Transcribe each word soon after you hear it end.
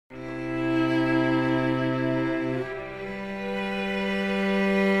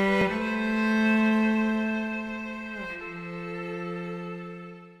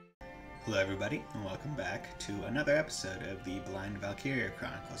Hello everybody, and welcome back to another episode of the Blind Valkyria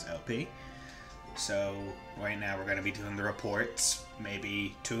Chronicles LP. So, right now we're going to be doing the reports,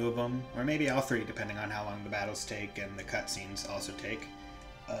 maybe 2 of them, or maybe all 3, depending on how long the battles take and the cutscenes also take.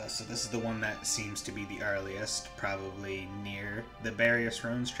 So this is the one that seems to be the earliest, probably near the Various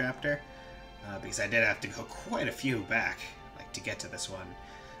Runes chapter, because I did have to go quite a few back, to get to this one.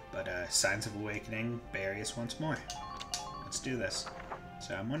 But Signs of Awakening, Various once more. Let's do this.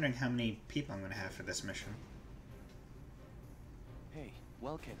 So I'm wondering how many people I'm going to have for this mission. Hey,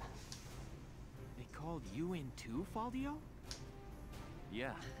 Welkin. They called you in too, Faldio?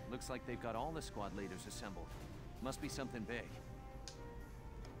 Yeah, looks like they've got all the squad leaders assembled. Must be something big.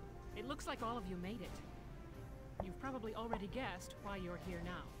 It looks like all of you made it. You've probably already guessed why you're here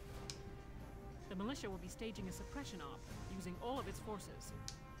now. The militia will be staging a suppression op, using all of its forces.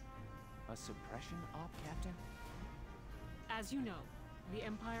 A suppression op, Captain? As you know, the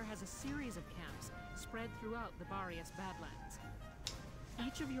Empire has a series of camps spread throughout the Various Badlands.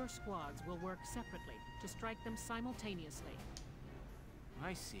 Each of your squads will work separately to strike them simultaneously.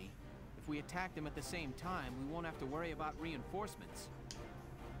 I see. If we attack them at the same time, we won't have to worry about reinforcements.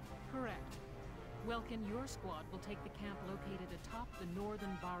 Correct. Welkin, your squad will take the camp located atop the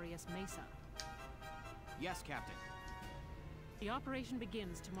northern Various Mesa. Yes, Captain. The operation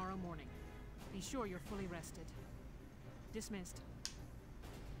begins tomorrow morning. Be sure you're fully rested. Dismissed.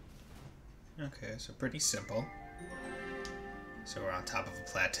 Okay, so pretty simple. So we're on top of a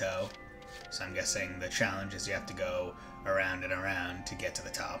plateau. So I'm guessing the challenge is you have to go around and around to get to the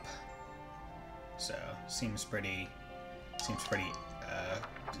top. So seems pretty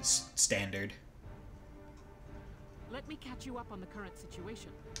standard. Let me catch you up on the current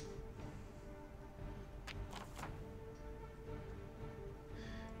situation.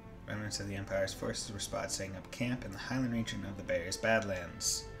 Remnants of the Empire's forces were spotted setting up camp in the highland region of the Various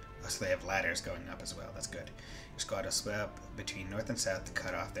Badlands. Oh, so they have ladders going up as well. That's good. Your squad will split up between north and south to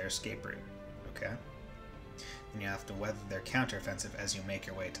cut off their escape route. Okay. Then you have to weather their counteroffensive as you make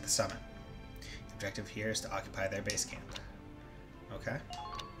your way to the summit. The objective here is to occupy their base camp. Okay.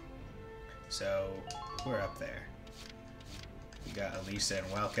 So we're up there. We got Elisa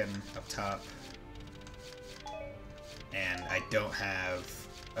and Welkin up top. And I don't have...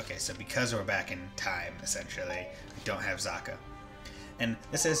 Okay, so because we're back in time, essentially, I don't have Zaka. And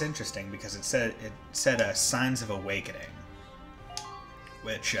this is interesting because it said Signs of Awakening,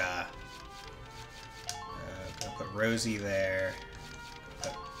 which gonna put Rosie there,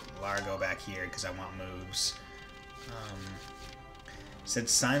 put Largo back here because I want moves. Said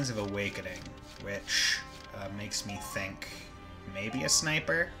Signs of Awakening, which makes me think maybe a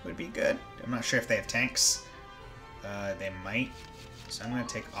sniper would be good. I'm not sure if they have tanks. They might, so I'm gonna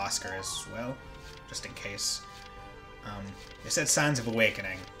take Oscar as well, just in case. They said Signs of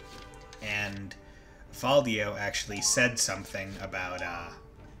Awakening, and Faldio actually said something about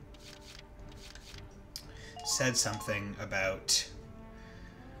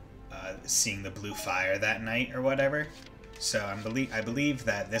seeing the blue fire that night or whatever. So I believe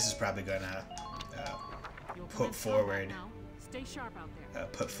that this is probably gonna put forward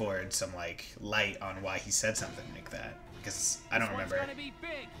some light on why he said something like that, because I don't remember. Gonna be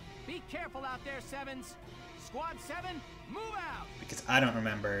big. Be careful out there, Sevens. Squad 7, move out! Because I don't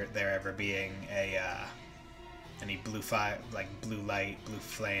remember there ever being any blue fire, blue light, blue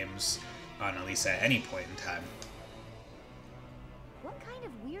flames on Elisa at any point in time. What kind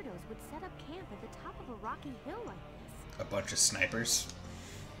of weirdos would set up camp at the top of a rocky hill like this? A bunch of snipers.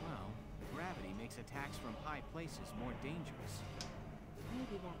 Well, gravity makes attacks from high places more dangerous.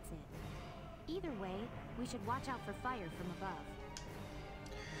 Maybe that's it. Either way, we should watch out for fire from above.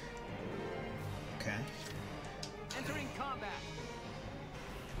 Okay. Entering combat.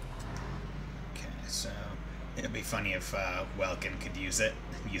 Okay, so it'd be funny if Welkin could use that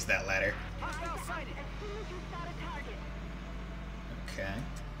ladder. Hostile sighted. As soon as you spot a target. Okay.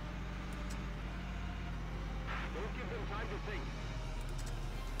 Don't give them time to think.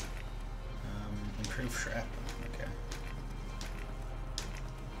 Improve shrapnel. Okay.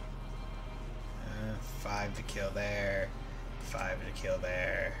 5 to kill there. 5 to kill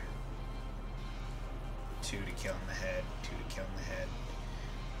there. 2 to kill in the head. 2 to kill in the head.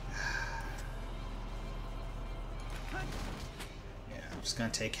 Yeah, I'm just gonna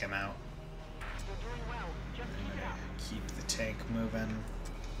take him out. You're doing well. Just keep it up. Keep the tank moving.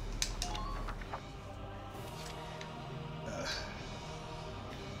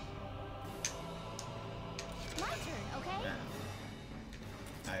 My turn, okay?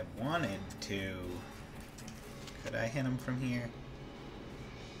 I wanted to... Could I hit him from here?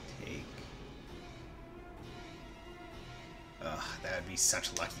 Take... Ugh, that would be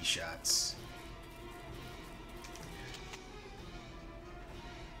such lucky shots.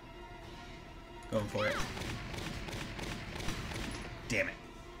 Going for it. Damn it.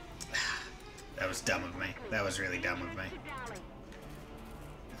 That was dumb of me. That was really dumb of me.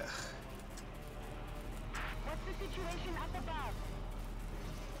 Ugh. What's the situation up above?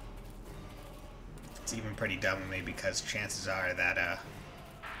 It's even pretty dumb of me because chances are that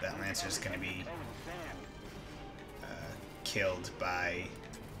that Lancer's going to be killed by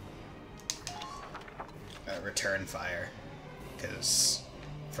return fire, because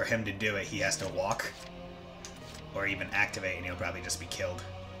for him to do it he has to walk or even activate and he'll probably just be killed.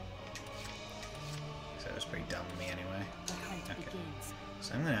 So it was pretty dumb of me anyway. Okay.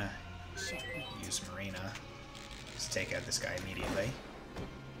 So I'm gonna use Marina to take out this guy immediately.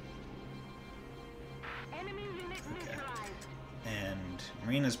 Okay. And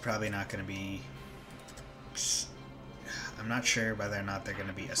Marina's probably not gonna be... I'm not sure whether or not they're going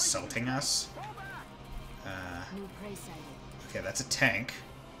to be assaulting us. Okay, that's a tank.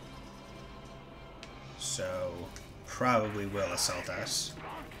 So, probably will assault us.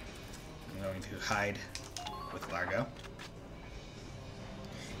 I'm going to hide with Largo.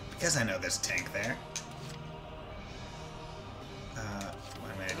 Because I know there's a tank there. What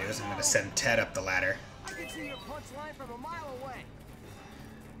I'm going to do is I'm going to send Ted up the ladder. I can see your punch line from a mile away.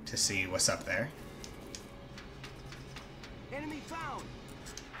 To see what's up there. Enemy found.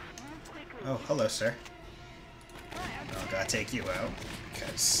 Oh, hello, sir. I'll gotta take you out,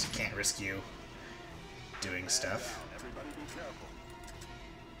 because can't risk you doing stuff.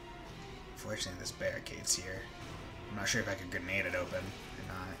 Unfortunately, this barricade's here. I'm not sure if I could grenade it open or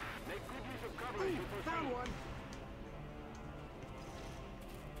not. Found one.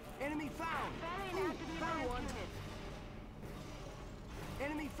 Enemy found. Found one.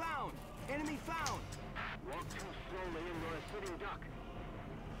 Enemy found. Enemy found. Walk too slowly and you're a sitting duck.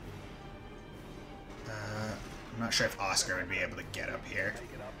 I'm not sure if Oscar would be able to get up here.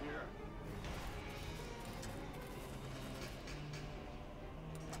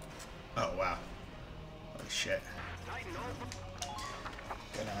 Oh, wow. Holy shit.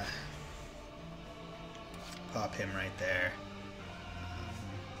 Gonna pop him right there.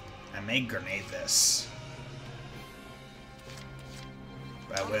 I may grenade this.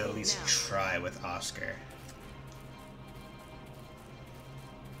 But I will at least try with Oscar.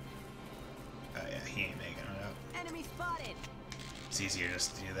 Oh yeah, he ain't making it up. Enemy spotted. It's easier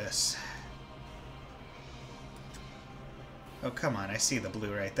just to do this. Oh, come on, I see the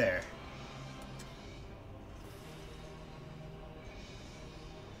blue right there.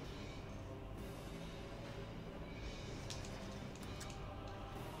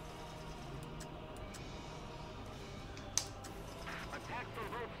 Attack from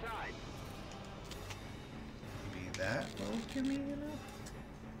both sides. Maybe that will give me enough?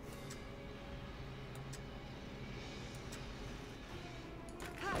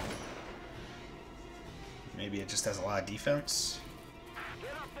 Maybe it just has a lot of defense.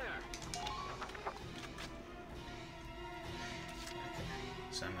 Get up there. Okay.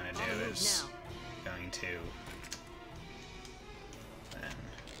 So I'm gonna do is going to then.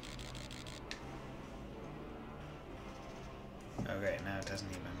 Okay, now it doesn't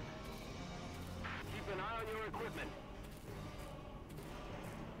even. Keep an eye on your equipment.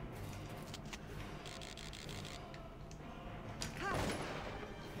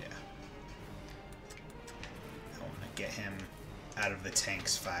 Yeah. I want to get him out of the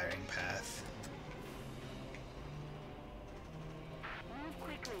tank's firing path. Move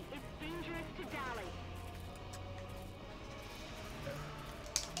quickly. It's dangerous to dally.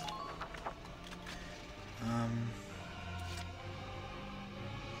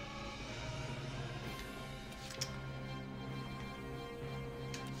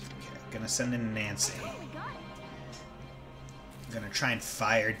 Okay, gonna send in Nancy. We got it. I'm gonna try and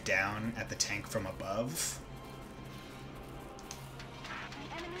fire down at the tank from above.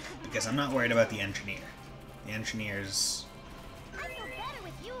 The enemy could be... Because I'm not worried about the engineer. The engineer's... I feel better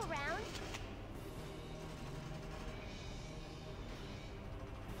with you around.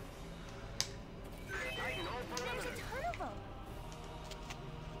 Tighten all There's perimeter. a ton of them.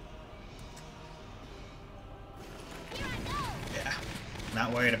 Here I go. Yeah.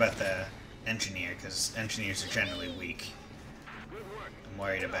 Not worried about the engineer, because engineers are generally weak. Good work. I'm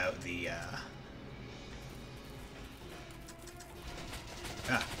worried about the,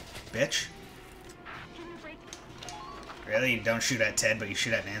 Ah, bitch. Can you break... Really? You don't shoot at Ted, but you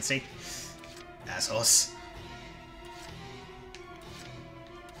shoot at Nancy? Assholes.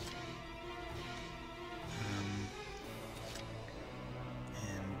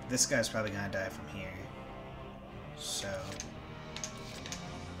 And this guy's probably gonna die from here. So...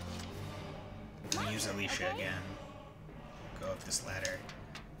 use Alicia again. Go up this ladder.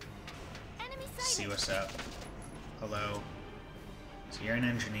 Enemy See sighted. what's up. Hello. So you're an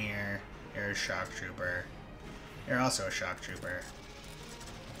engineer. You're a shock trooper. You're also a shock trooper.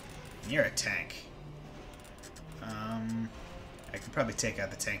 And you're a tank. I could probably take out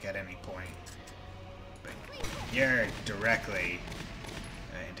the tank at any point. But you're directly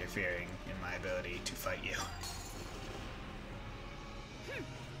interfering in my ability to fight you.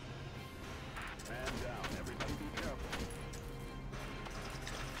 Man down, everybody be careful.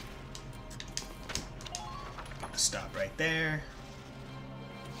 Gonna stop right there.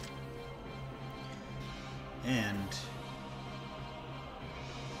 And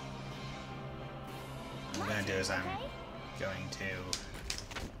what I'm gonna do is I'm going to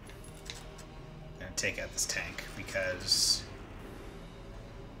take out this tank because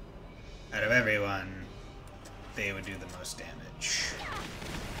out of everyone, they would do the most damage.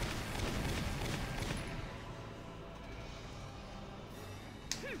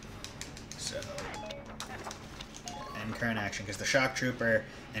 So, end current action, because the shock trooper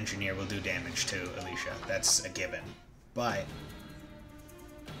engineer will do damage to Alicia. That's a given. But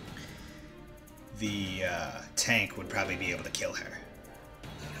the tank would probably be able to kill her.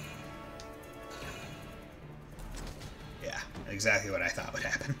 Yeah, exactly what I thought would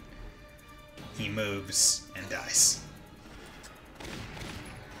happen. He moves and dies.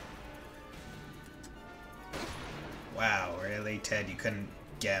 Wow, really, Ted? You couldn't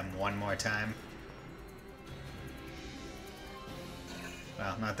get him one more time?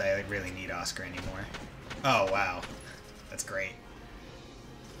 Well, not that I really need Oscar anymore. Oh, wow. That's great.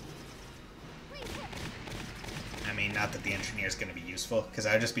 I mean, not that the engineer's going to be useful, because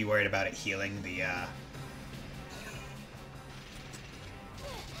I'd just be worried about it healing the,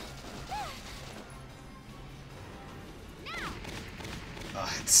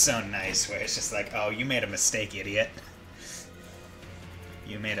 Oh, it's so nice where it's just like, oh, you made a mistake, idiot.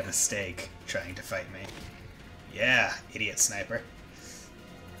 You made a mistake trying to fight me. Yeah, idiot sniper.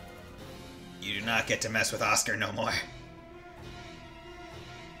 You do not get to mess with Oscar no more.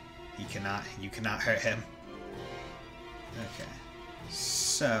 You cannot hurt him. Okay.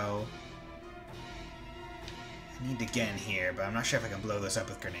 So I need to get in here, but I'm not sure if I can blow this up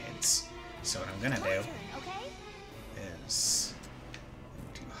with grenades. So what I'm gonna do Okay? is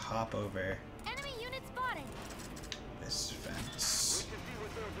to hop over Enemy unit spotted. this fence. We can see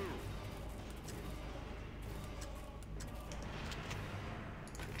what they'll do.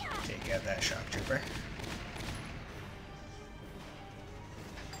 Take out that shock trooper.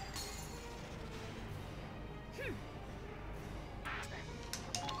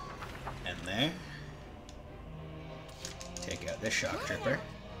 And there. Take out this shock trooper.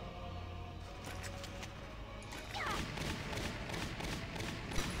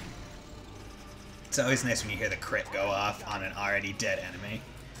 It's always nice when you hear the crit go off on an already dead enemy.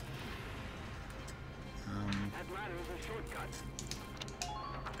 That ladder is a shortcut.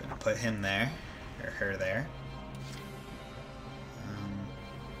 Gonna put him there, or her there.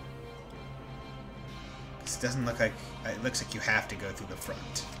 This doesn't look like, it looks like you have to go through the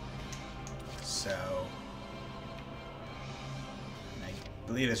front. So, I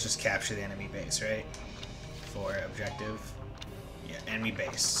believe it's just capture the enemy base, right? For objective. Yeah, enemy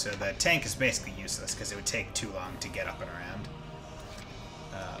base. So the tank is basically useless because it would take too long to get up and around.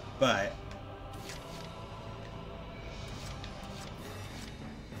 But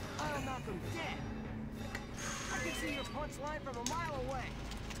I'll knock him dead. I can see your punch line from a mile away.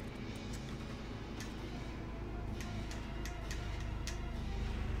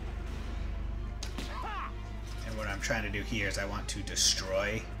 and what I'm trying to do here is I want to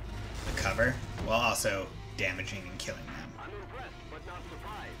destroy the cover while also damaging and killing them. I'm impressed, but not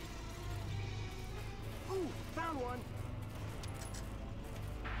surprised. Ooh, found one.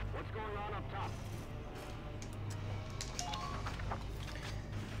 What's going on up top?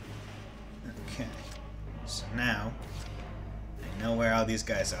 Okay, so now I know where all these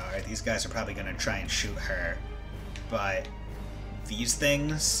guys are. These guys are probably going to try and shoot her, but these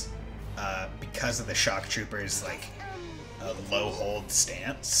things, because of the shock troopers, like a low hold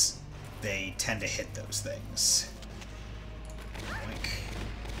stance, they tend to hit those things. Boink.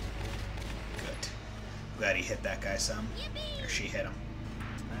 Good. Glad he hit that guy some, or she hit him.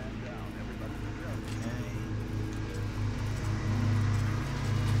 Man down, everybody be careful.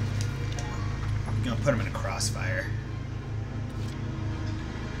 Okay. I'm gonna put him in a crossfire.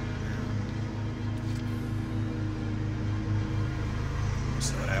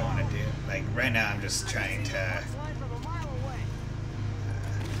 So what I want to do, like right now, I'm just trying to Line from a mile away.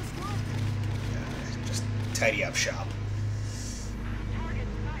 just tidy up shop. Target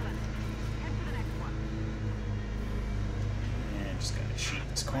silent. Head to the next one.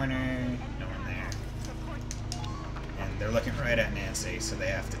 corner. No one there. And they're looking right at Nancy, so they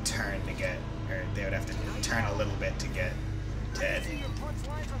have to turn to get, or they would have to turn a little bit to get Ted.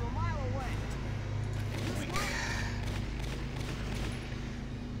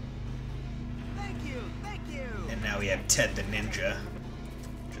 And now we have Ted the Ninja.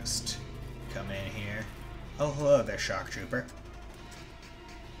 Just come in here. Oh, hello there, Shock Trooper.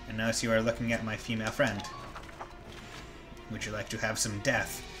 And notice you are looking at my female friend. Would you like to have some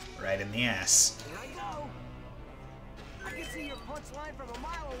death right in the ass? Here I go. I can see your punch line from a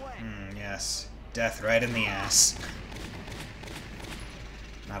mile away. Yes. Death right in the ass.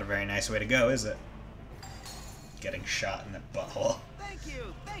 Not a very nice way to go, is it? Getting shot in the butthole. Thank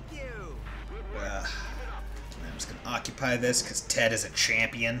you. Thank you. I'm just gonna occupy this because Ted is a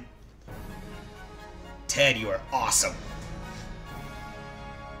champion. Ted, you are awesome.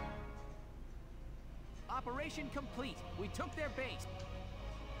 Operation complete. We took their base.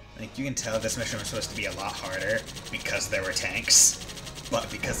 Like, you can tell this mission was supposed to be a lot harder because there were tanks, but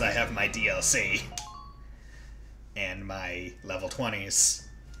because I have my DLC and my level 20s,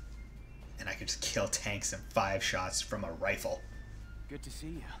 and I could just kill tanks in 5 shots from a rifle. Good to see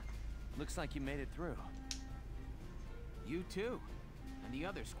you. Looks like you made it through. You too. And the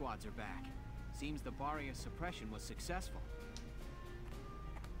other squads are back. Seems the Barrier suppression was successful.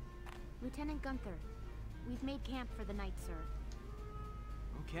 Lieutenant Gunther, we've made camp for the night, sir.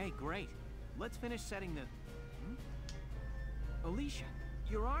 Okay, great. Let's finish setting the... Alicia,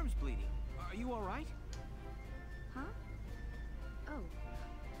 your arm's bleeding. Are you all right? Huh? Oh.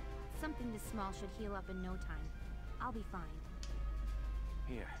 Something this small should heal up in no time. I'll be fine.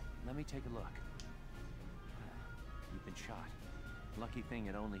 Here, let me take a look. You've been shot. Lucky thing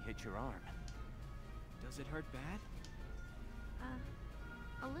it only hit your arm. Does it hurt bad?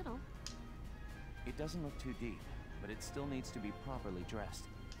 A little. It doesn't look too deep, but it still needs to be properly dressed.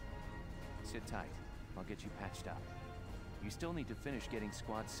 Sit tight. I'll get you patched up. You still need to finish getting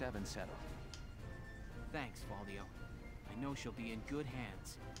Squad 7 settled. Thanks, Faldio. I know she'll be in good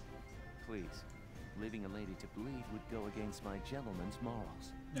hands. Please. Leaving a lady to bleed would go against my gentleman's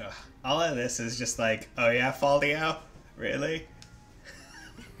morals. Ugh. All of this is just like, oh yeah, Faldio? Really?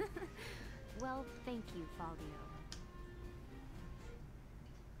 Well, thank you, Faldio.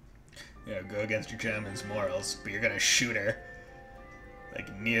 Yeah, go against your gentleman's morals, but you're gonna shoot her,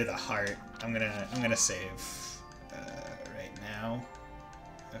 like, near the heart. I'm gonna save right now.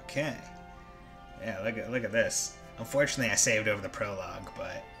 Okay. Yeah, look at this. Unfortunately, I saved over the prologue,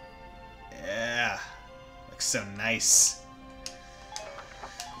 but yeah, looks so nice.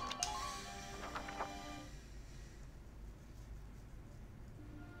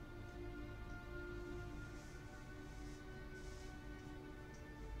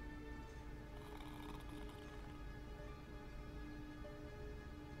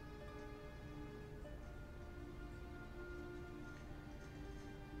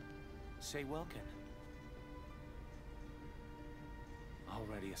 Say Welkin.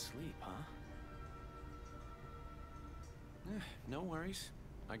 Already asleep, huh? No worries.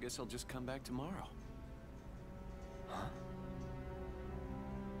 I guess I'll just come back tomorrow. Huh?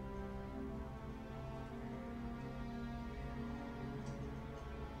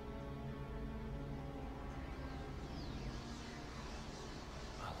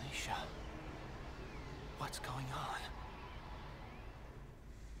 Alicia. What's going on?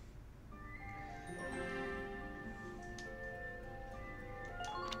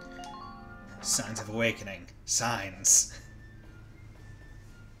 Signs of awakening. Signs.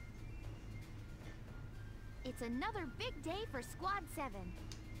 It's another big day for Squad 7.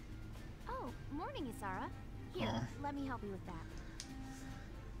 Oh, morning, Isara. Here, Aw. let me help you with that.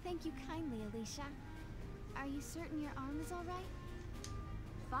 Thank you kindly, Alicia. Are you certain your arm is all right?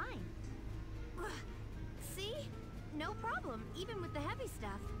 Fine. Ugh. See? No problem, even with the heavy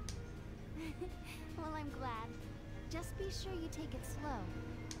stuff. Well, I'm glad. Just be sure you take it slow.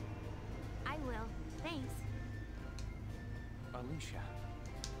 I will. Thanks. Alicia.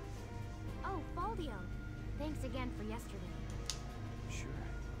 Oh, Faldio. Thanks again for yesterday. Sure.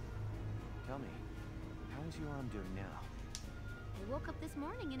 Tell me, how is your arm doing now? I woke up this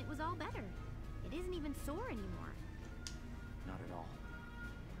morning and it was all better. It isn't even sore anymore. Not at all.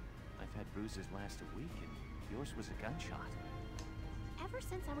 I've had bruises last a week, and yours was a gunshot. Ever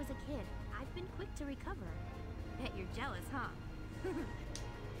since I was a kid, I've been quick to recover. Bet you're jealous, huh?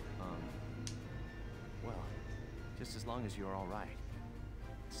 Well, just as long as you're all right.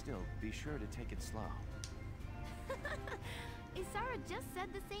 Still, be sure to take it slow. Isara just said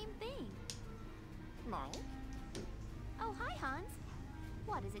the same thing. Mike? Oh, hi, Hans.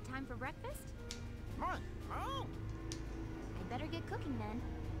 What, is it time for breakfast? Mom! Mom! I Better get cooking then.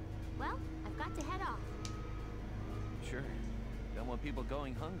 Well, I've got to head off. Sure. Don't want people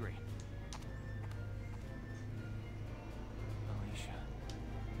going hungry. Alicia.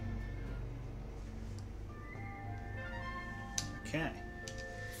 Okay.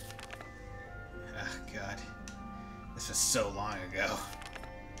 Oh, God. This was so long ago.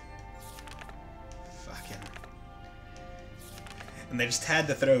 Fucking... And they just had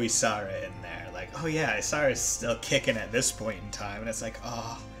to throw Isara in there. Like, oh yeah, Isara's still kicking at this point in time. And it's like,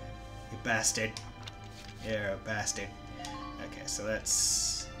 oh, you bastard. You're a bastard. Okay, so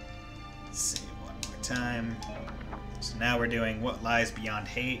let's see one more time. So now we're doing What Lies Beyond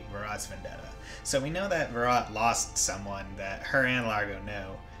Hate, Virat's Vendetta. So we know that Virat lost someone that her and Largo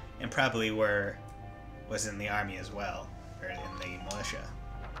know, and probably was in the army as well, or in the militia.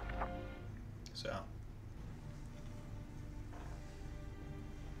 So...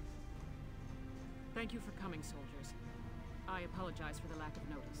 Thank you for coming, soldiers. I apologize for the lack of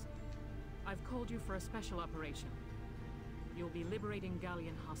notice. I've called you for a special operation. You'll be liberating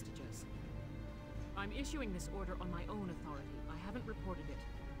Gallian hostages. I'm issuing this order on my own authority. I haven't reported it.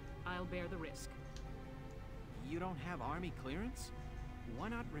 I'll bear the risk. You don't have army clearance? Why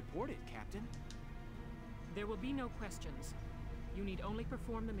not report it, Captain? There will be no questions. You need only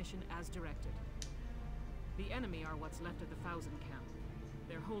perform the mission as directed. The enemy are what's left of the Thousand Camp.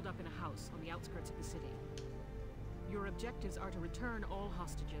 They're holed up in a house on the outskirts of the city. Your objectives are to return all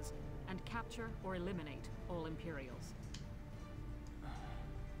hostages and capture or eliminate all Imperials.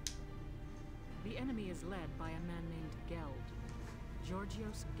 The enemy is led by a man named Geld.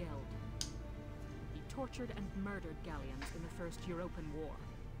 Georgios Geld. He tortured and murdered Gallians in the First European War.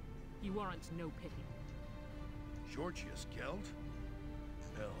 He warrants no pity. Georgios Geld?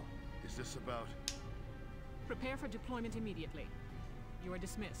 Hell, is this about... Prepare for deployment immediately. You are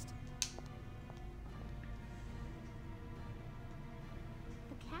dismissed.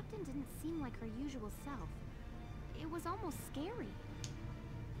 The captain didn't seem like her usual self. It was almost scary.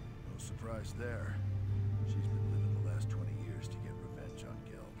 No surprise there. She's been living the last 20 years to get revenge on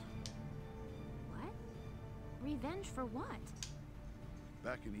Geld. What? Revenge for what?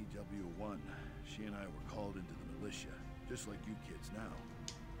 Back in EW1, she and I were called into the militia, just like you kids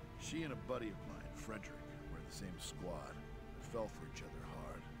now. She and a buddy of mine, Frederick, were in the same squad. Fell for each other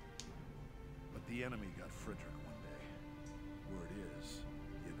hard. But the enemy got Frederick one day. Word is,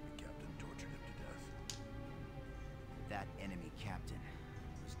 the enemy captain tortured him to death. That enemy captain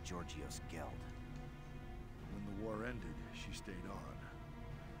was Georgios Geld. When the war ended, she stayed on.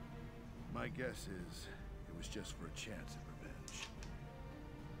 My guess is, it was just for a chance at revenge.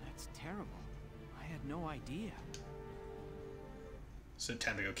 That's terrible. I had no idea. So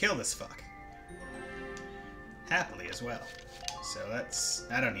time to go kill this fuck. Happily as well. So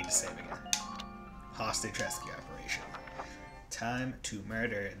I don't need to save again. Hostage rescue operation. Time to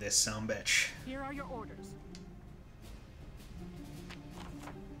murder this sumbitch. Here are your orders.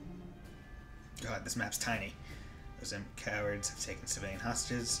 God, this map's tiny. Those imp cowards have taken civilian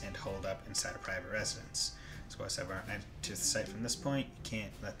hostages and holed up inside a private residence. Squad 7 aren't entered to the site from this point. You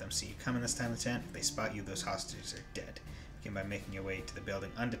can't let them see you coming this time of 10. If they spot you, those hostages are dead. Begin by making your way to the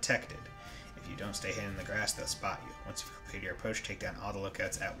building undetected. If you don't stay hidden in the grass, they'll spot you. Once you've completed your approach, take down all the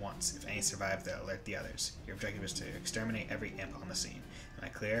lookouts at once. If any survive, they'll alert the others. Your objective is to exterminate every imp on the scene. Am I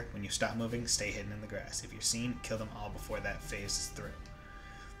clear? When you stop moving, stay hidden in the grass. If you're seen, kill them all before that phase is through.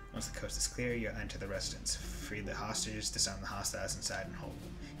 Once the coast is clear, you'll enter the residence. Free the hostages, disarm the hostiles inside, and hold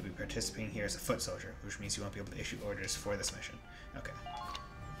them. You'll be participating here as a foot soldier, which means you won't be able to issue orders for this mission. Okay.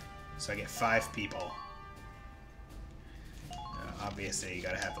 So I get 5 people. Obviously, you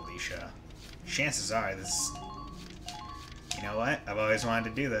gotta have Alicia. Chances are this... You know what? I've always wanted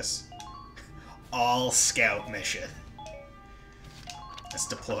to do this. All scout mission. Let's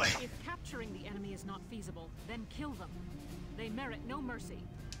deploy. If capturing the enemy is not feasible, then kill them. They merit no mercy.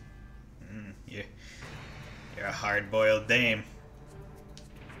 You're a hard-boiled dame.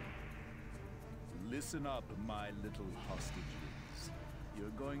 Listen up, my little hostages. You're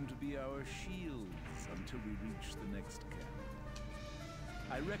going to be our shields until we reach the next camp.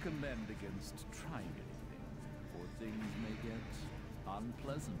 I recommend against trying anything, for things may get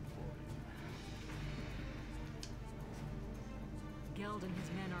unpleasant for you. Geld and his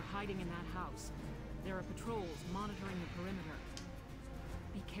men are hiding in that house. There are patrols monitoring the perimeter.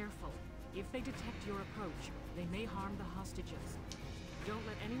 Be careful. If they detect your approach, they may harm the hostages. Don't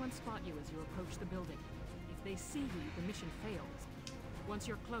let anyone spot you as you approach the building. If they see you, the mission fails. Once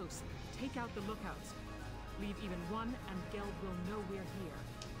you're close, take out the lookouts. Leave even one, and Geld will know we're here.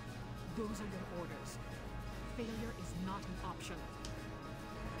 Those are your orders. Failure is not an option.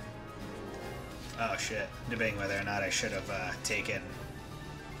 Oh shit. Debating whether or not I should have taken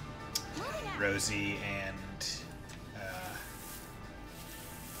Rosie and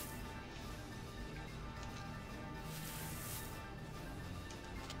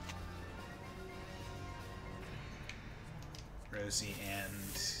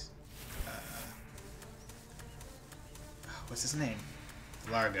what's his name?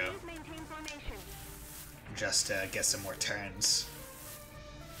 Largo. Just get some more turns.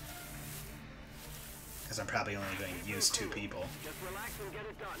 Because I'm probably only going to use 2 people. Just relax and get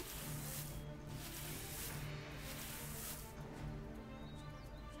it done.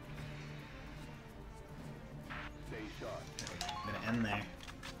 Stay sharp. I'm gonna end there.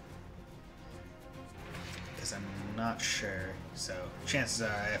 Because I'm not sure. So chances are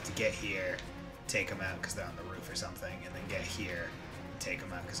I have to get here, take them out because they're on the roof or something, and then get here and take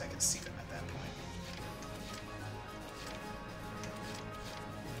them out because I can see them at that point.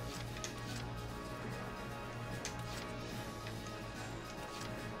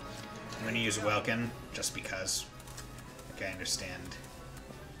 I'm going to use Welkin, just because. Like, I understand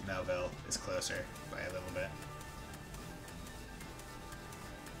Melville is closer by a little bit.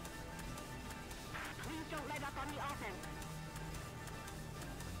 Please don't let up on the offense.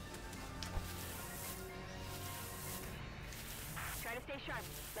 Try to stay sharp.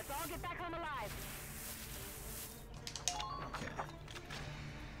 Let's all get back home alive. Okay.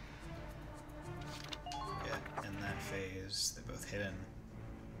 Yeah, in that phase, they're both hidden.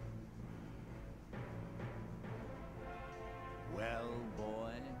 Well,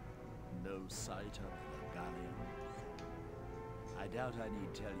 boy, no sight of the galleons. I doubt I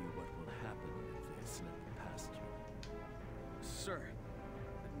need tell you what will happen if they slip past you. Sir,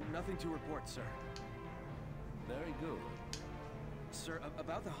 nothing to report, sir. Very good. Sir,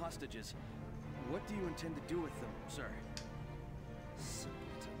 about the hostages, what do you intend to do with them, sir?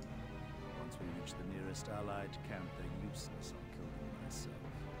 Simpleton. Once we reach the nearest Allied camp, they're useless. I'll kill them myself.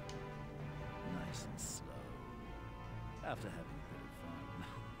 Nice and slow. After having a bit of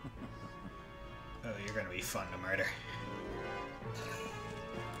fun. Oh, you're gonna be fun to murder.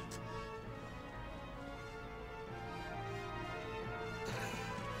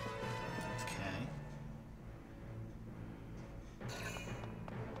 Okay.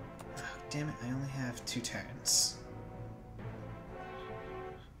 Oh, damn it, I only have 2 turns.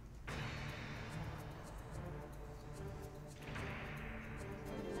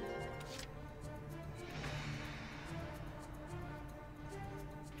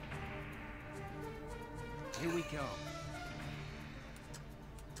 Here we go.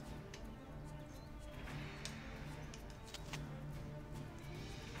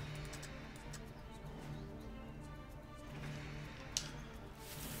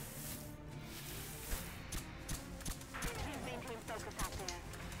 Please maintain focus out there.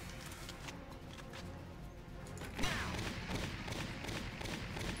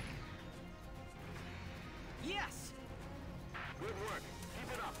 Yes! Good work. Keep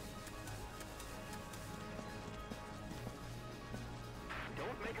it up.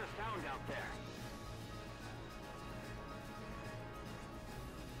 Don't make a sound out there.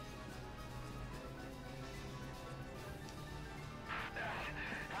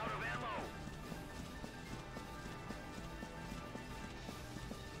 Out of ammo.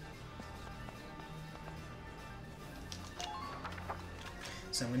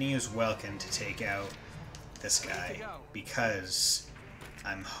 So I'm gonna use Welkin to take out this guy because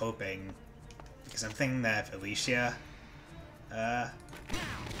I'm hoping, because I'm thinking that if Alicia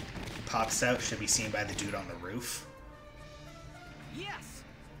pops out, should be seen by the dude on the roof, Yes!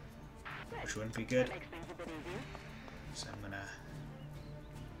 which wouldn't be good. Makes things a bit easier. So I'm gonna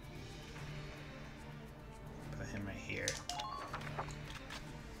put him right here.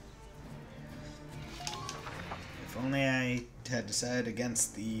 If only I had decided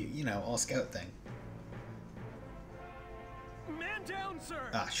against the, you know, all scout thing. Man down, sir!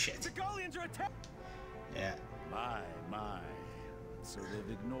 Ah, shit. The Galleons are attacked! Yeah. My. So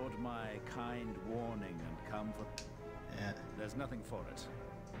they've ignored my kind warning and come for... Yeah. There's nothing for it.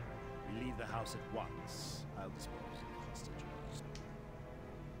 We leave the house at once. I'll dispose of the hostages.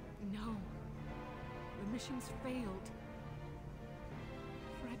 No. The mission's failed.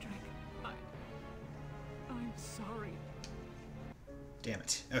 Frederick, I'm sorry. Damn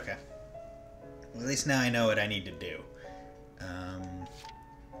it. Okay. Well, at least now I know what I need to do.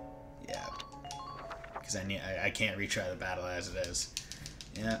 Yeah. Because I can't retry the battle as it is.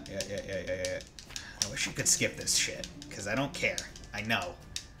 Yeah. I wish you could skip this shit, because I don't care. I know.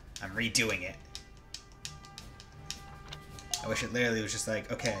 I'm redoing it. I wish it literally was just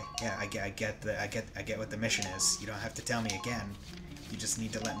like, okay, yeah, I get what the mission is. You don't have to tell me again. You just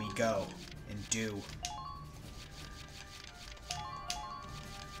need to let me go and do.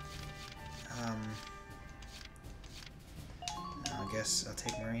 I guess I'll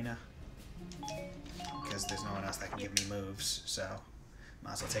take Marina. Because there's no one else that can give me moves, so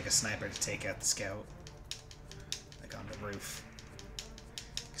might as well take a sniper to take out the scout. Like on the roof.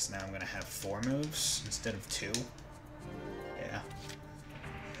 Because now I'm gonna have 4 moves instead of 2. Yeah.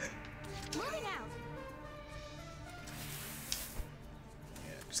 Moving out.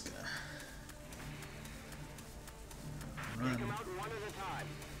 Yeah, I'm just gonna Take run. them out one at a time.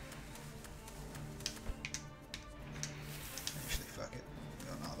 Actually, fuck it.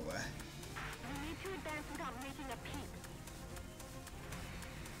 Going all the way. We need to advance without making a peep.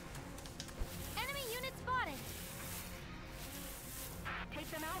 Enemy unit spotted. Take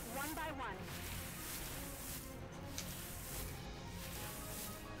them out one by one.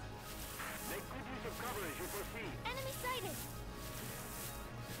 Make good use of cover as you proceed. Enemy sighted.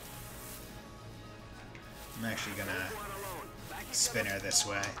 I'm actually gonna One alone. Back spin her this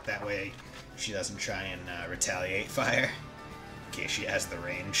way. That way she doesn't try and retaliate fire. In case she has the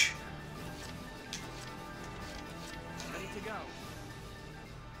range. Ready to go.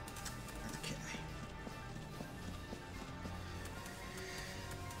 Okay.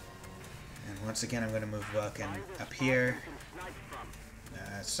 And once again, I'm going to move Vulcan up here.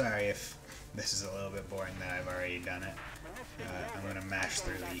 Sorry if this is a little bit boring that I've already done it. I'm going to mash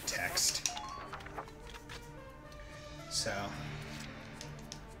through the text. So,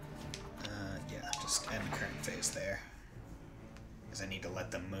 yeah, just end current phase there. Because I need to let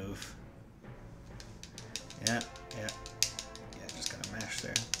them move. Yeah, just gonna mash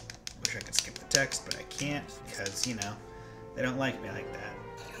there. Wish I could skip the text, but I can't, because, you know, they don't like me like that.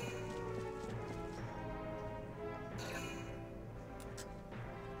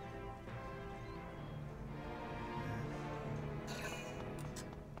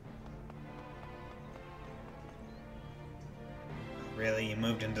 Really, you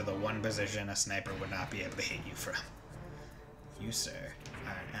moved into the one position a sniper would not be able to hit you from. You, sir,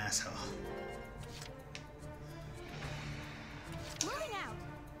 are an asshole. Moving out.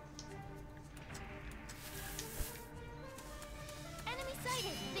 Enemy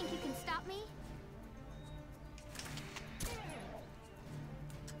sighted. Think you can stop me?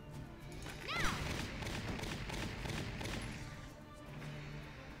 Now.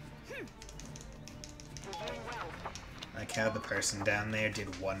 You're doing well. Like how the person down there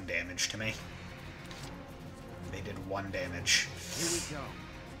did 1 damage to me. They did 1 damage. Here we go.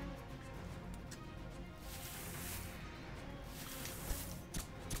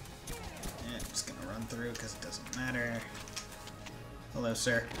 Yeah, I'm just gonna run through because it doesn't matter. Hello,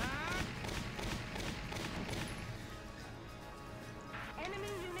 sir. Enemy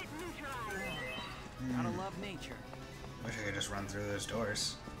unit neutralized. Gotta love nature. Wish I could just run through those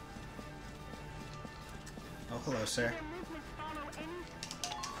doors. Oh, hello, sir. Their movements follow any.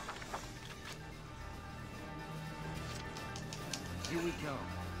 Here we go.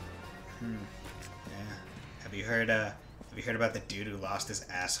 Yeah. Have you heard about the dude who lost his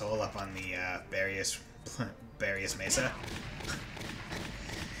asshole up on the Barrius Mesa?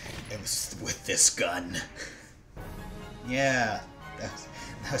 It was with this gun. Yeah. That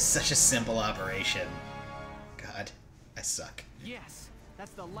was such a simple operation. God, I suck. Yes,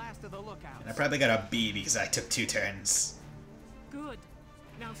 that's the last of the lookouts. And I probably got a B because I took 2 turns. Good.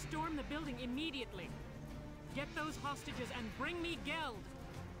 Now storm the building immediately. Get those hostages and bring me Geld.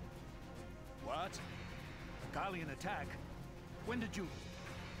 What? A Gallian attack? When did you...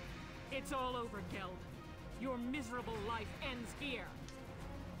 It's all over, Geld. Your miserable life ends here.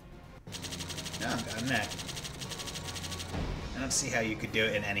 No, got a neck. I don't see how you could do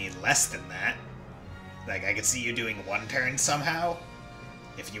it in any less than that. Like, I could see you doing 1 turn somehow,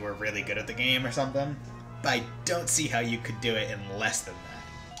 if you were really good at the game or something. But I don't see how you could do it in less than that.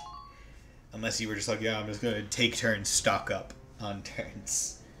 Unless you were just like, yeah, I'm just gonna take turns, stock up on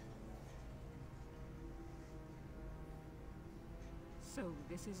turns. So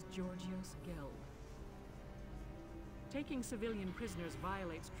this is Georgios Geld. Taking civilian prisoners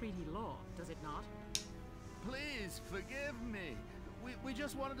violates treaty law, does it not? Please, forgive me. We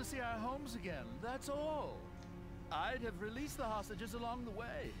just wanted to see our homes again, that's all. I'd have released the hostages along the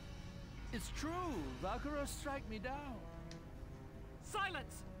way. It's true, Valkyria strike me down.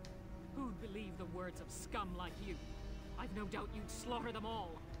 Silence! Who'd believe the words of scum like you? I've no doubt you'd slaughter them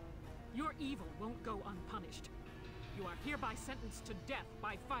all. Your evil won't go unpunished. You are hereby sentenced to death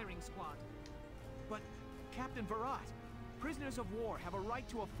by firing squad. But, Captain Barat, prisoners of war have a right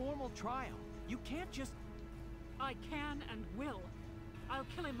to a formal trial. You can't just... I can and will. I'll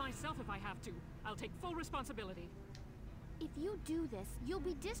kill him myself if I have to. I'll take full responsibility. If you do this, you'll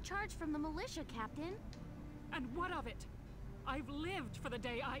be discharged from the militia, Captain. And what of it? I've lived for the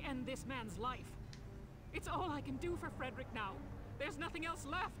day I end this man's life. It's all I can do for Frederick now. There's nothing else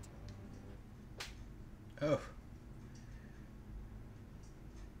left. Oh.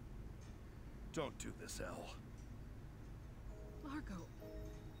 Don't do this, Elle. Largo.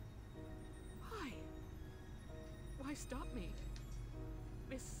 Why? Why stop me?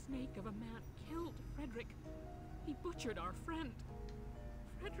 This snake of a man killed Frederick. He butchered our friend.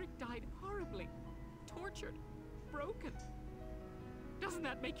 Frederick died horribly. Tortured. Broken. Doesn't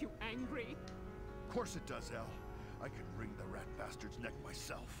that make you angry? Of course it does, Elle. I could wring the rat bastard's neck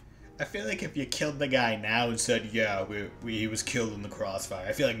myself. I feel like if you killed the guy now and said, yeah, he was killed in the crossfire,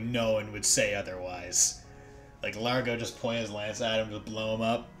 I feel like no one would say otherwise. Like, Largo just point his lance at him to blow him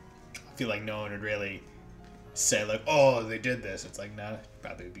up. I feel like no one would really say, like, oh, they did this. It's like, nah, it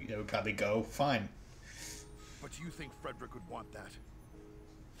would probably go fine. But do you think Frederick would want that?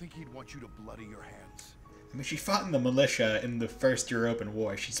 Think he'd want you to bloody your hands? I mean, she fought in the militia in the First European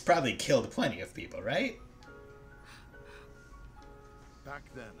War. She's probably killed plenty of people, right? Back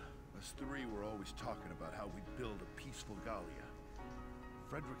then, us three were always talking about how we'd build a peaceful Gallia.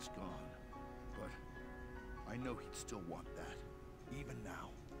 Frederick's gone, but I know he'd still want that, even now.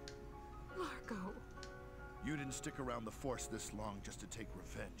 Largo. You didn't stick around the Force this long just to take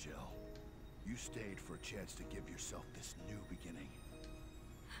revenge, Elle. You stayed for a chance to give yourself this new beginning.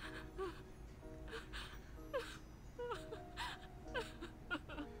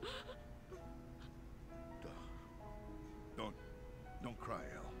 Don't cry,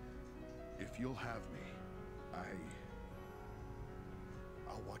 Elle. If you'll have me,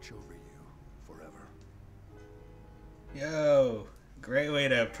 I'll watch over you forever. Yo, great way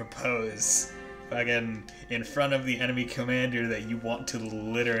to propose. Fucking in front of the enemy commander that you want to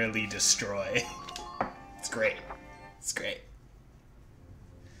literally destroy. It's great. It's great.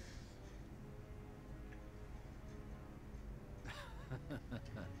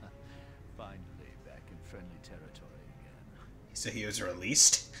 Finally, back in friendly territory again. So he was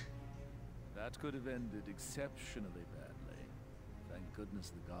released? That could have ended exceptionally badly. Thank goodness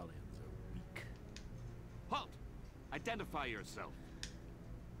the Gallians are weak. Halt! Identify yourself.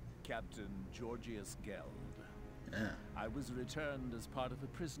 Captain Georgius Geld. Yeah. I was returned as part of a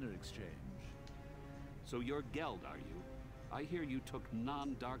prisoner exchange. So you're Geld, are you? I hear you took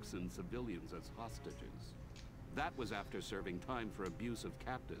non-Darkson civilians as hostages. That was after serving time for abuse of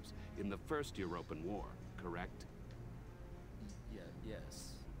captives in the First European War, correct?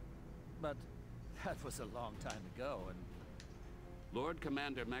 Yes. But that was a long time ago, and... Lord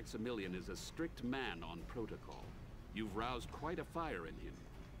Commander Maximilian is a strict man on protocol. You've roused quite a fire in him.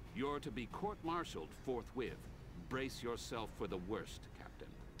 You're to be court-martialed forthwith. Brace yourself for the worst, Captain.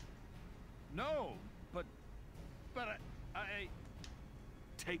 No, but I...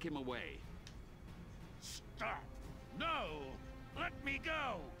 Take him away. Stop! No! Let me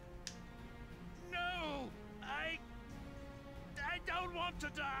go! No! I don't want to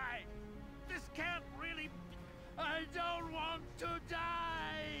die! This can't really... I don't want to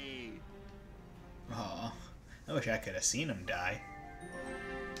die! Aw, I wish I could have seen him die.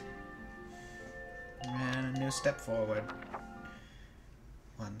 And a new step forward.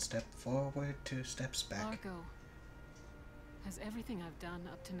 One step forward, 2 steps back. Largo. Has everything I've done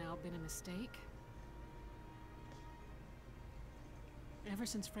up to now been a mistake? Ever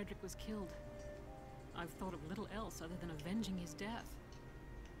since Frederick was killed, I've thought of little else other than avenging his death.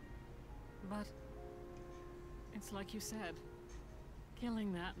 But it's like you said,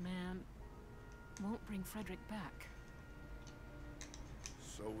 killing that man won't bring Frederick back.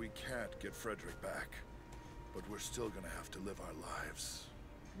 So we can't get Frederick back, but we're still gonna have to live our lives.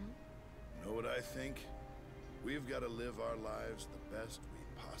 Know what I think? We've got to live our lives the best we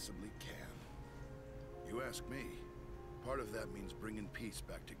possibly can. You ask me, part of that means bringing peace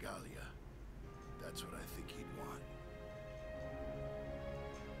back to Gallia. That's what I think he'd want.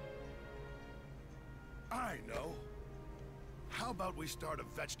 I know. How about we start a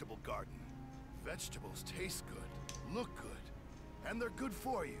vegetable garden? Vegetables taste good, look good, and they're good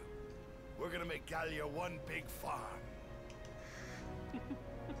for you. We're gonna make Gallia one big farm.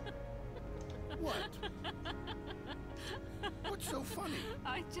 What? What's so funny?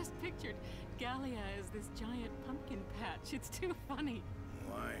 I just pictured Gallia as this giant pumpkin patch. It's too funny.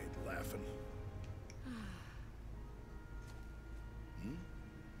 I ain't laughing.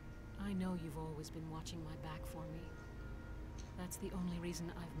 I know you've always been watching my back for me. That's the only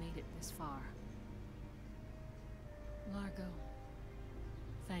reason I've made it this far. Largo,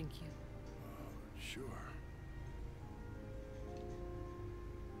 thank you. Sure.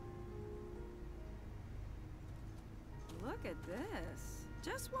 look at this.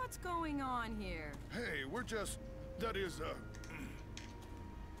 Just what's going on here? Hey, we're just... that is,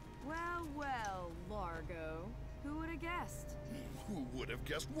 Well, well, Largo. Who would have guessed? Who would have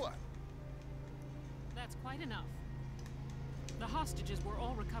guessed what? That's quite enough. The hostages were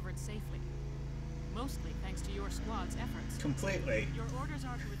all recovered safely. Mostly thanks to your squad's efforts. Completely. Your orders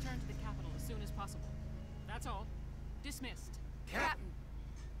are to return to the capital as soon as possible. That's all. Dismissed. Captain!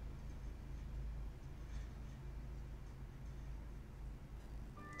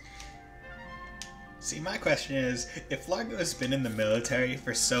 See, my question is, if Largo has been in the military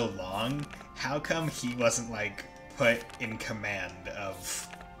for so long, how come he wasn't, like, put in command of,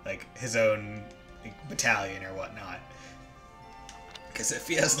 like, his own like, battalion or whatnot? Because it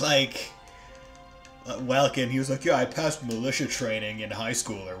feels like Welkin, he was like, yeah, I passed militia training in high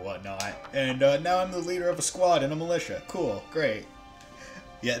school or whatnot, and now I'm the leader of a squad in a militia. Cool, great.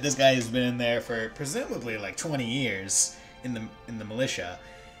 Yeah, this guy has been in there for presumably like 20 years in the militia,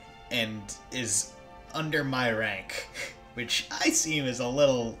 and is under my rank, which I seem is a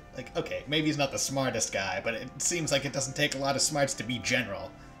little like, okay, maybe he's not the smartest guy, but it seems like it doesn't take a lot of smarts to be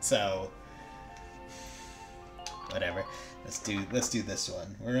general. So whatever. Let's do this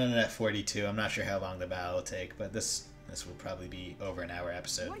one. We're running at 42. I'm not sure how long the battle will take, but this will probably be over an hour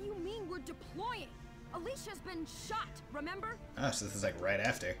episode. What do you mean we're deploying? Alicia's been shot, remember? Oh, so this is like right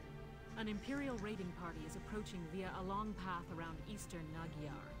after. An Imperial raiding party is approaching via a long path around eastern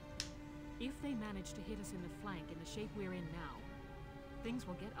Nagyar. If they manage to hit us in the flank in the shape we're in now, things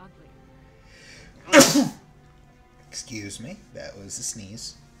will get ugly. Excuse me, that was a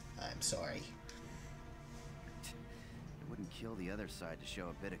sneeze. I'm sorry. It wouldn't kill the other side to show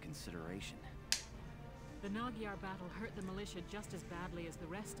a bit of consideration. The Nagyar battle hurt the militia just as badly as the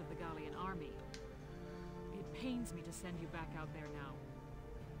rest of the Gallian army. It pains me to send you back out there now,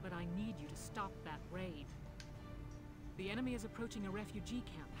 but I need you to stop that raid. The enemy is approaching a refugee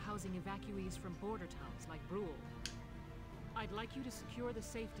camp housing evacuees from border towns like Brule. I'd like you to secure the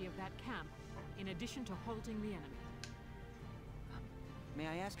safety of that camp, in addition to halting the enemy. May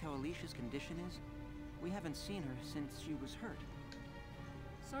I ask how Alicia's condition is? We haven't seen her since she was hurt.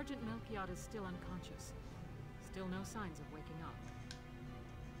 Sergeant Melchiot is still unconscious. Still no signs of waking up.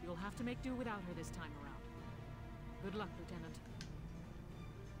 You'll have to make do without her this time around. Good luck, Lieutenant.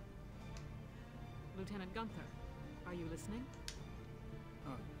 Lieutenant Gunther, are you listening?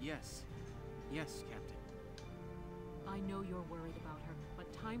 Oh, yes. Yes, Captain. I know you're worried about her,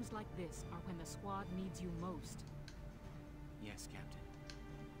 but times like this are when the squad needs you most. Yes, Captain.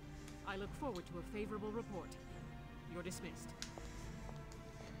 I look forward to a favorable report. You're dismissed.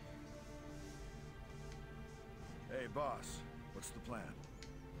 Hey, boss. What's the plan?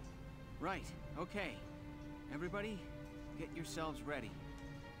 Right. Okay. Everybody, get yourselves ready.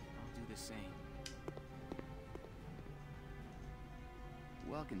 I'll do the same.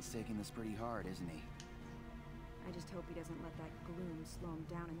 Welkin's taking this pretty hard, isn't he? I just hope he doesn't let that gloom slow him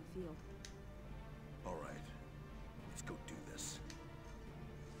down in the field. All right. Let's go do this.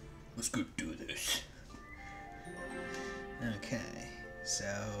 Let's go do this. Okay, so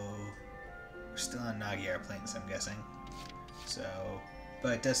we're still on Nagyar Plains, I'm guessing. So,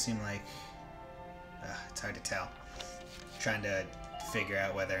 but it does seem like it's hard to tell. Trying to figure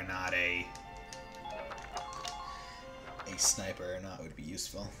out whether or not a sniper or not would be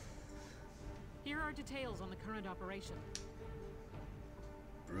useful. Here are details on the current operation.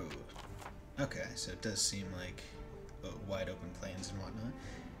 Brew. Okay, so it does seem like wide open plains and whatnot,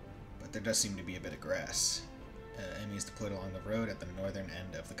 but there does seem to be a bit of grass. Enemies deployed along the road at the northern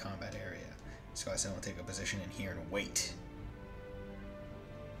end of the combat area. Squad 7 will take a position in here and wait.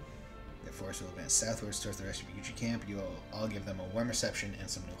 Their force will advance southwards towards the refugee camp. You will all give them a warm reception and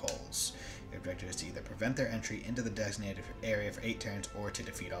some new holes. Your objective is to either prevent their entry into the designated area for 8 turns or to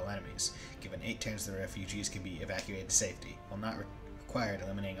defeat all enemies. Given 8 turns, the refugees can be evacuated to safety. While not required,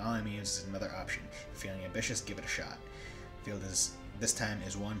 eliminating all enemies is another option. If you're feeling ambitious, give it a shot. Field is this time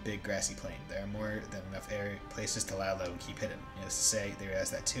is one big grassy plain. There are more than enough places to lie low and keep hidden. Needless to say, they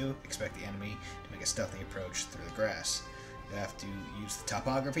realize that too. Expect the enemy to make a stealthy approach through the grass. You have to use the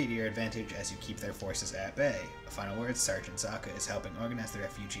topography to your advantage as you keep their forces at bay. A final word, Sergeant Zaka is helping organize the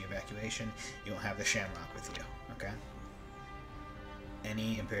refugee evacuation. You won't have the Shamrock with you, okay?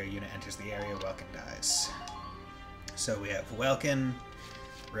 Any Imperial unit enters the area, Welkin dies. So we have Welkin,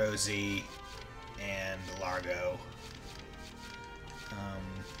 Rosie, and Largo.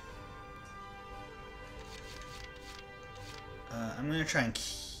 I'm gonna try and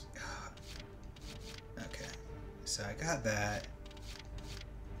okay, so I got that.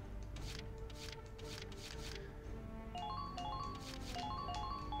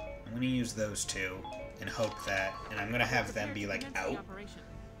 I'm gonna use those two and hope that, and I'm gonna have them be like out.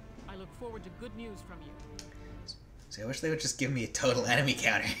 I look forward to good news from you. So I wish they would just give me a total enemy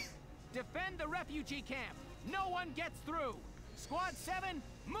counter. Defend the refugee camp. No one gets through. Squad 7,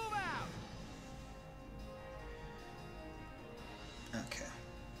 move out. Okay.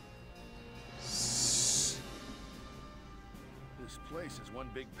 This place is one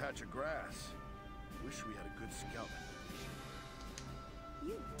big patch of grass. Wish we had a good scout.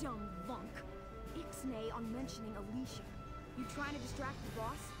 You dumb lunk. Ixnay on mentioning Alicia. You trying to distract the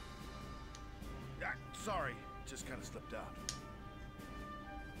boss? Sorry, just kind of slipped out.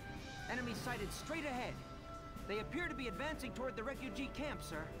 Enemy sighted straight ahead. They appear to be advancing toward the refugee camp,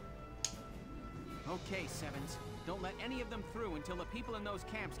 sir. Okay, Sevens. Don't let any of them through until the people in those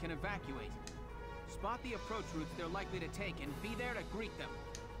camps can evacuate. Spot the approach routes they're likely to take and be there to greet them.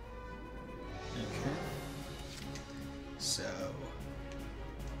 Okay. So...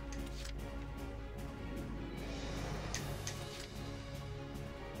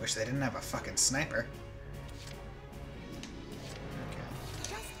 wish they didn't have a fucking sniper.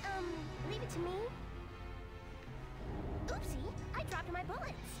 Just, leave it to me. Oopsie, I dropped my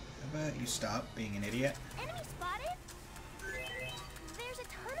bullets. How about you stop being an idiot? Enemy spotted? There's a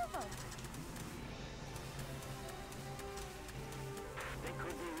ton of them. They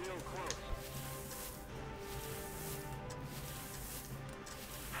could be real close.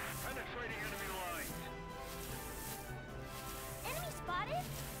 Penetrating enemy lines. Enemy spotted?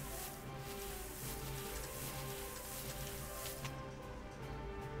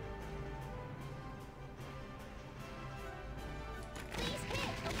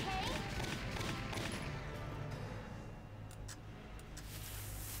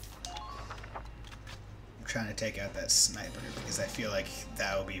 Trying to take out that sniper because I feel like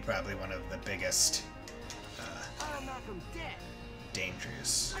that will be probably one of the biggest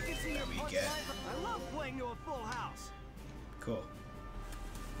dangers that we get. I love playing to a full house. Cool.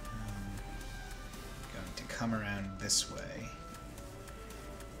 Going to come around this way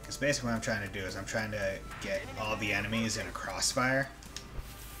because basically what I'm trying to do is I'm trying to get all the enemies in a crossfire.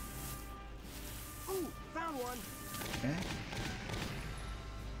 Ooh, found one. Okay.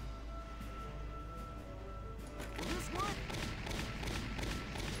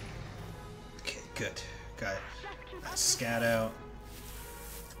 Okay, good. Got that scat out.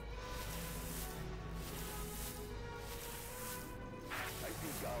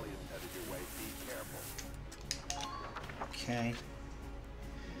 Okay.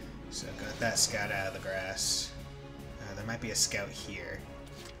 So got that scout out of the grass. There might be a scout here.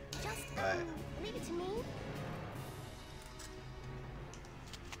 But Leave it to me.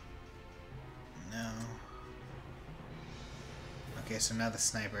 no. Okay, so now the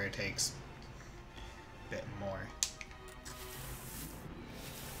sniper takes a bit more.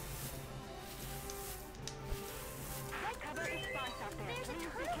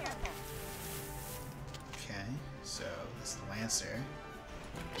 Okay, so this Lancer.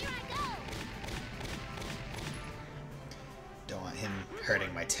 Don't want him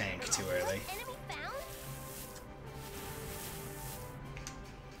hurting my tank too early.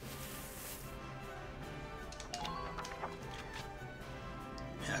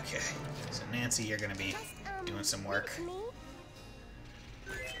 Okay, so Nancy, you're gonna be doing some work.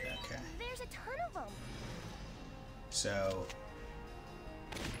 Okay. There's a ton of them. So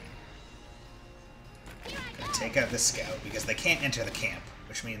gonna take out this scout because they can't enter the camp,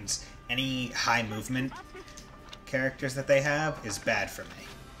 which means any high movement characters that they have is bad for me.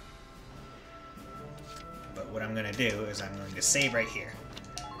 But what I'm gonna do is I'm going to save right here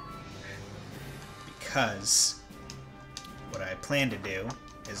because what I plan to do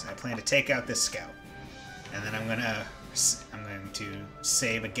is I plan to take out this scout, and then I'm going to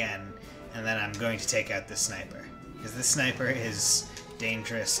save again, and then I'm going to take out this sniper because this sniper is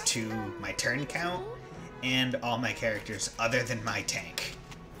dangerous to my turn count and all my characters other than my tank,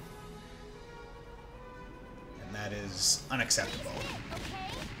 and that is unacceptable.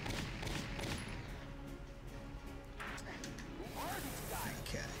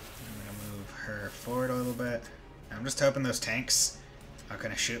 Okay, I'm gonna move her forward a little bit. I'm just hoping those tanks aren't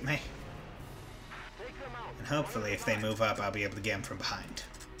gonna shoot me. And hopefully if they move up, I'll be able to get them from behind.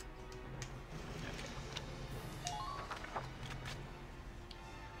 Okay.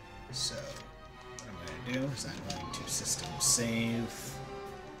 So, what I'm gonna do is I'm going to system save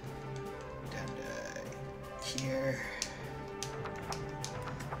down to here.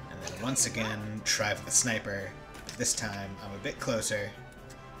 And then once again, try for the sniper. But this time, I'm a bit closer.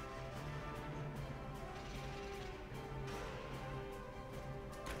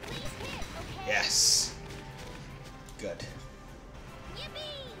 Yes. Good.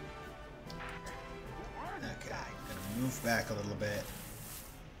 move back a little bit.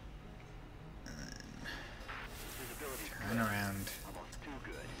 And then turn around.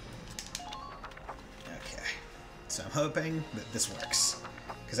 Okay. So I'm hoping that this works.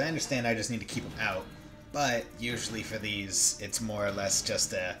 Because I understand I just need to keep them out. But usually for these, it's more or less just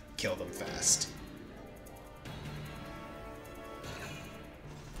to kill them fast.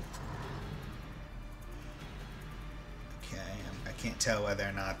 Okay, I can't tell whether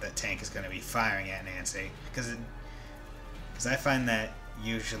or not that tank is going to be firing at Nancy. Because I find that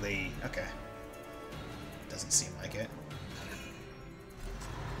usually... Okay. Doesn't seem like it.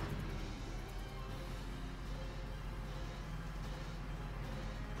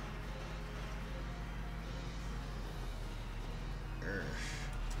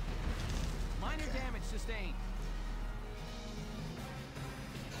 Minor damage sustained.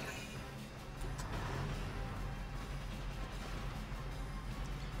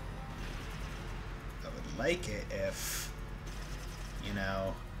 I would like it if, you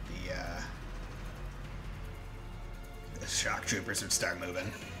know, the shock troopers would start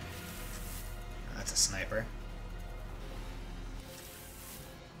moving. That's a sniper.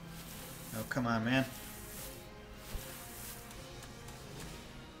 Oh, come on, man.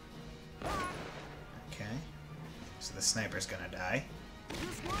 Okay. So the sniper's gonna die.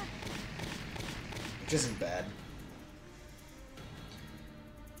 Which isn't bad.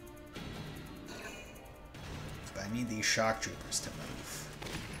 But I need these shock troopers to move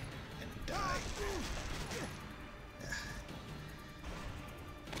and die.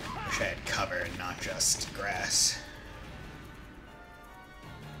 Wish I had cover and not just grass.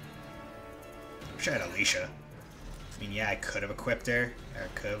 Wish I had Alicia. I mean, yeah, I could have equipped her, or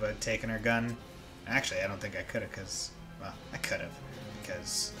could have taken her gun. Actually, I don't think I could have, because... Well, I could have,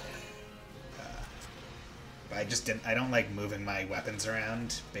 because... but I just didn't... I don't like moving my weapons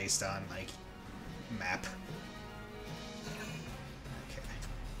around based on, like, map. Okay.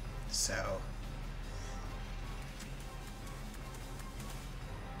 So...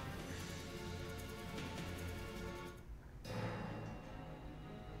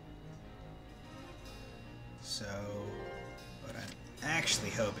 So, what I'm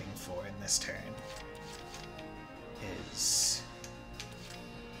actually hoping for in this turn is...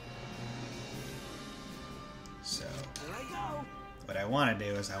 So, what I want to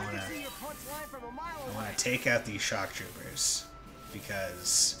do is I want to take out these shock troopers,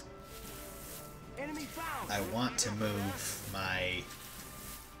 because I want to move my...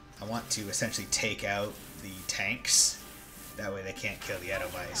 I want to essentially take out the tanks, that way they can't kill the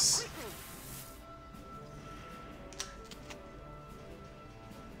Edelweiss.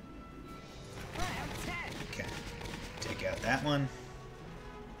 Okay, take out that one.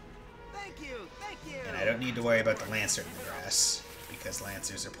 And I don't need to worry about the Lancer in the grass, because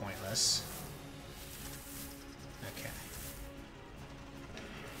Lancers are pointless. Okay.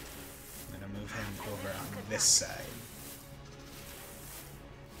 I'm gonna move him over on this side.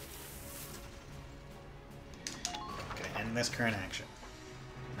 Gonna end this current action.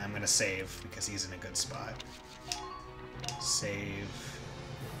 And I'm gonna save, because he's in a good spot. Save.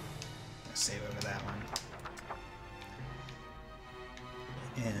 Save over that one.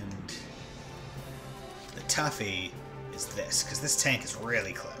 And the toughie is this, because this tank is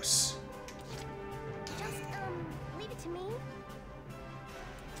really close. Just, leave it to me.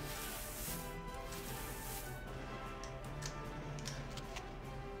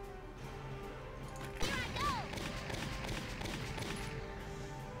 Here I go.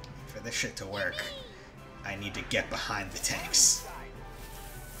 For this shit to work, I need to get behind the tanks.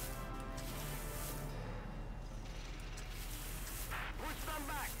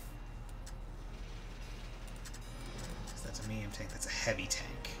 Tank. That's a heavy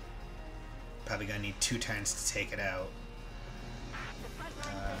tank. Probably gonna need 2 turns to take it out.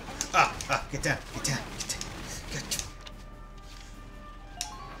 Get down, get down, get down.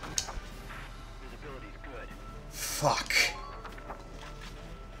 Fuck.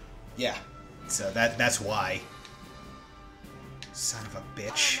 Yeah. So that's why. Son of a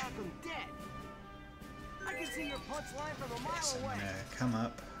bitch. Okay, so I'm gonna come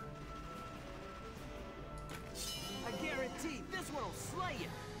up. I guarantee this one will slay you.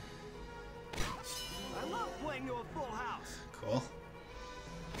 I love playing to a full house. Cool.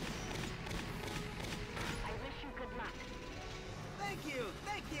 I wish you good luck. Thank you,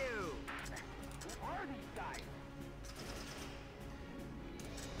 thank you. Who are these guys?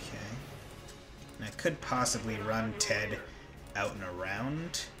 Okay. And I could possibly run Ted out and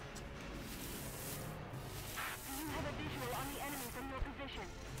around. Do you have a visual on the enemy from your position?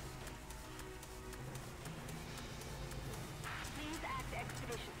 Please act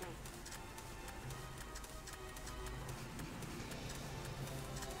expeditiously.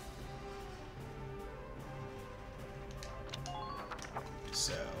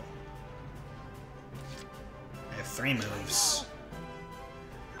 So I have 3 moves.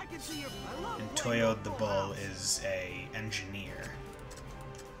 And Toyo the Bull is a engineer.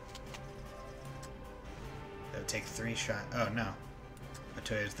 That would take 3 shots. Oh no.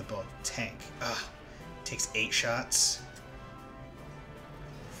 Toyo's the Bull. Tank. Ugh. Takes 8 shots.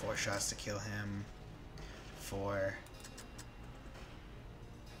 4 shots to kill him. 4.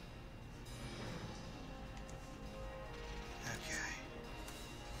 Okay.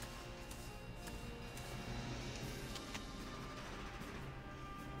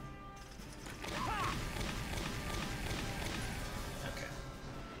 Okay.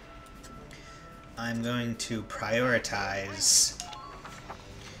 I'm going to prioritize,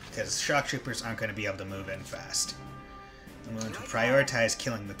 because shock troopers aren't going to be able to move in fast. I'm going to prioritize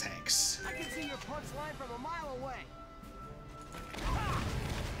killing the tanks. I can see your punch line from a mile away.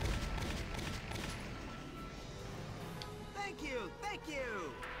 Thank you, thank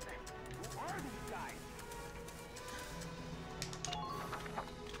you. Who are these guys?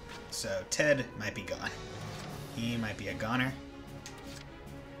 So Ted might be gone. He might be a goner.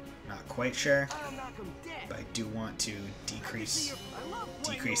 Not quite sure, but I do want to decrease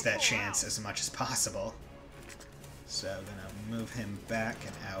that chance as much as possible. So I'm gonna move him back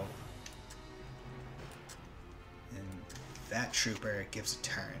and out. And that trooper gives a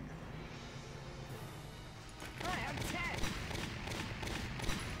turn.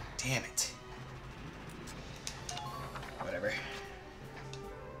 Damn it. Whatever.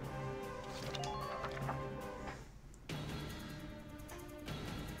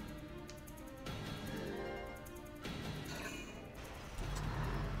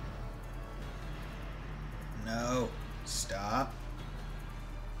 No. Stop.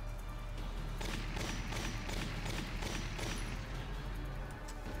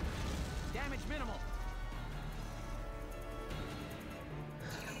 Damage minimal.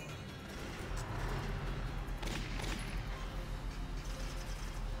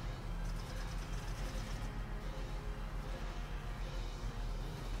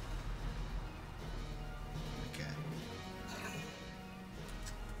 Okay.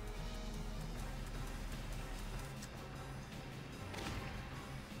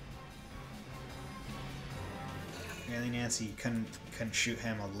 Really, Nancy, you couldn't shoot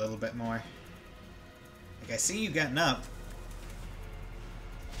him a little bit more? Like, I see you getting up.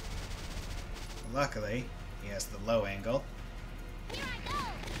 Luckily, he has the low angle. Here I go.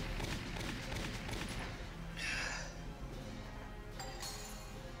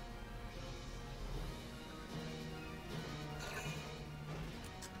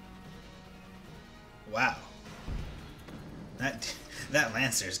 Wow. That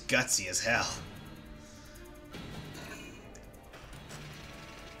Lancer's gutsy as hell.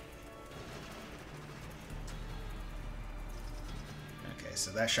 Okay,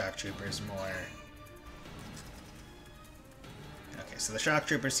 so that shock trooper is more... Okay, so the shock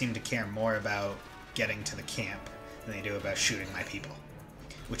troopers seem to care more about getting to the camp than they do about shooting my people,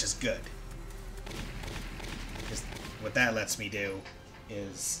 which is good. Because what that lets me do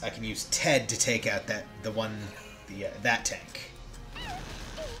is I can use Ted to take out that tank,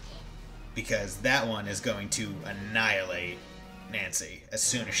 because that one is going to annihilate Nancy as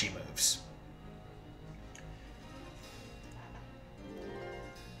soon as she moves.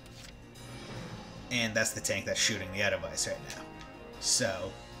 And that's the tank that's shooting the Edelweiss right now.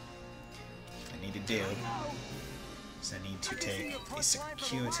 So, what I need to do is I need to take a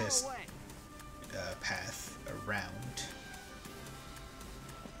circuitous path around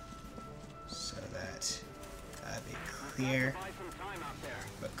so that I have a clear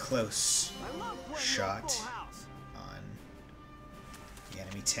but close shot on the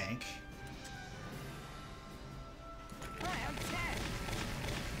enemy tank.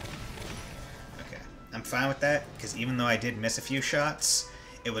 Okay, I'm fine with that, because even though I did miss a few shots,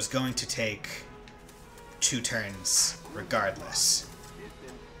 it was going to take 2 turns regardless.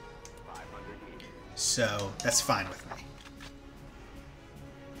 So that's fine with me.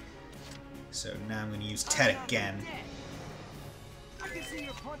 So now I'm going to use Ted again. I can see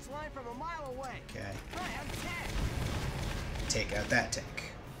your punch line from a mile away. Okay. Take out that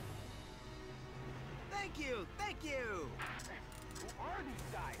tank. Thank you, thank you. Who are these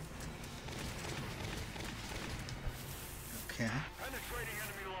guys? Okay. Penetrating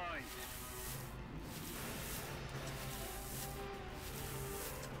enemy lines.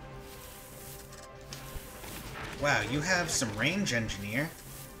 Wow, you have some range, engineer.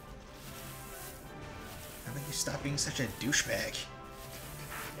 How about you stop being such a douchebag?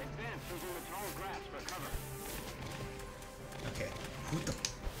 Okay. Who the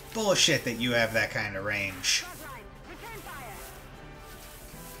bullshit that you have that kind of range?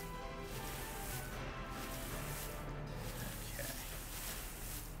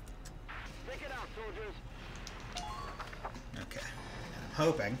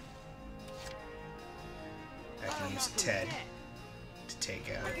 hoping I can use Ted to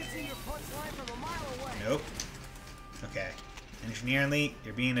take out. Nope. Okay. Engineer Elite,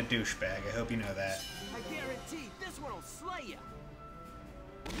 you're being a douchebag. I hope you know that. I guarantee this one'll slay ya.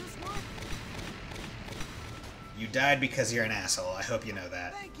 This one? You died because you're an asshole. I hope you know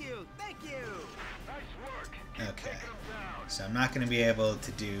that. Thank you. Thank you. Nice work. Okay. So I'm not going to be able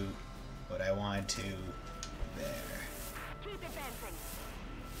to do what I wanted to there. Keep advancing.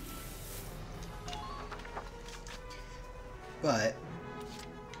 But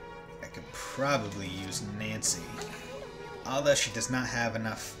I could probably use Nancy. Although she does not have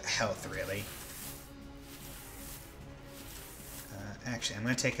enough health, really. Actually, I'm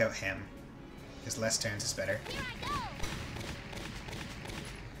going to take out him. Because less turns is better.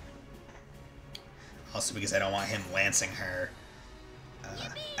 Also because I don't want him lancing her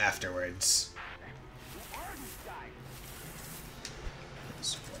afterwards.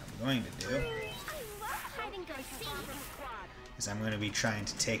 So what I'm going to do is I'm going to be trying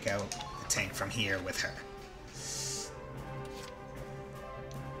to take out the tank from here with her.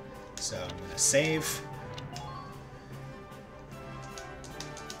 So I'm going to save.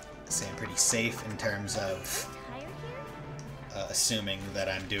 Say I'm pretty safe in terms of assuming that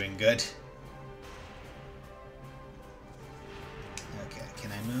I'm doing good. Okay,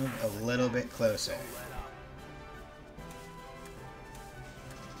 can I move a little bit closer?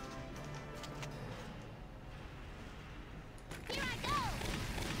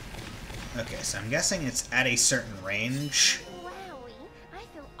 Okay, so I'm guessing it's at a certain range. Wowie, I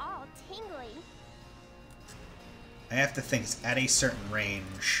feel all tingly. I have to think it's at a certain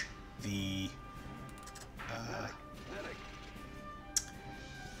range. The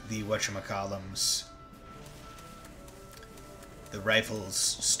whatchamacallums, the rifles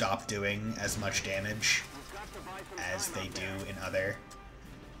stop doing as much damage as they do in other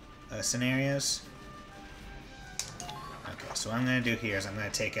scenarios. Okay, so what I'm going to do here is I'm going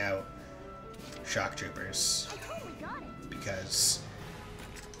to take out shock troopers because,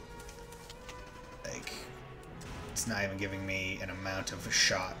 like, it's not even giving me an amount of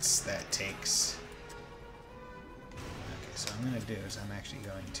shots that takes. Okay, so what I'm going to do is I'm actually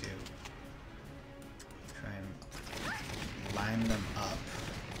going to try and line them up.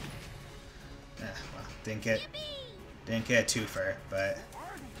 Well, didn't get a twofer, but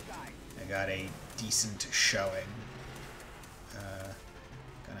I got a decent showing.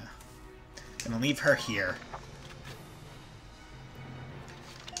 Gonna leave her here.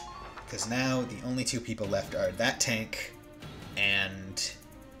 Because now the only two people left are that tank and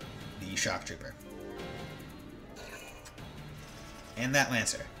the shock trooper. And that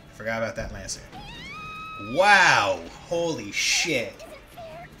Lancer. I forgot about that Lancer. Wow! Holy shit.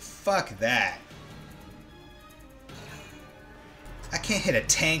 Fuck that. I can't hit a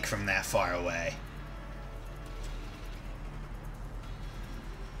tank from that far away.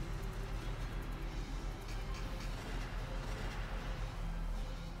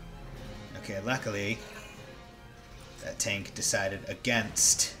 Okay, luckily, that tank decided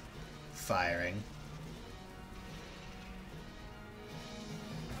against firing.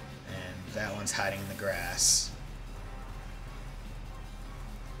 And that one's hiding in the grass.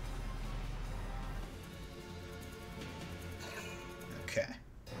 Okay.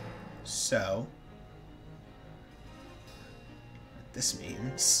 So, what this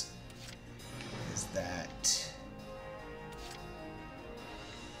means is that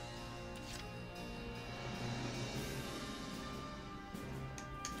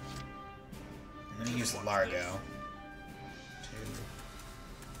I'm going to use Largo to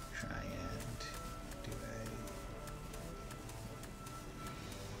try and do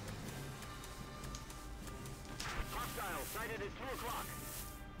Hostile sighted at 2 o'clock.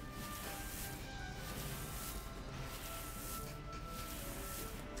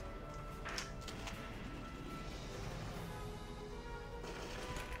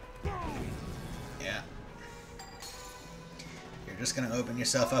 Yeah. You're just gonna open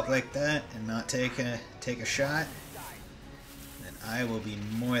yourself up like that and not take a shot, then I will be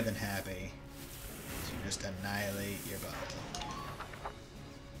more than happy to just annihilate your bubble.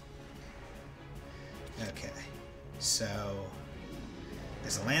 Okay, so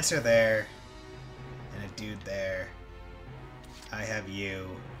there's a Lancer there and a dude there. I have you.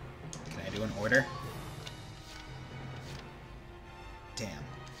 Can I do an order? Damn.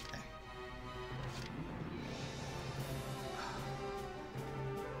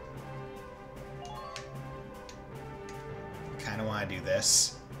 Kind of want to do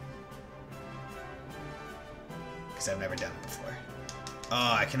this because I've never done it before.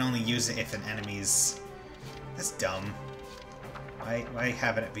 Oh, I can only use it if an enemy's... That's dumb. Why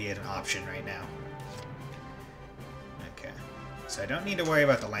haven't it be an option right now? Okay. So I don't need to worry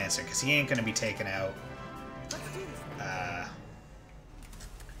about the Lancer, because he ain't going to be taking out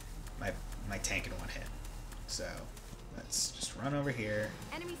my tank in one hit. So let's just run over here.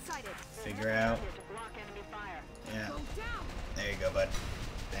 Enemy sighted. Figure out. Yeah. There you go, bud.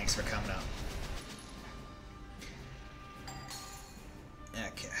 Thanks for coming up.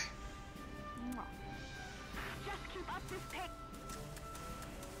 Okay. Just keep up this pace.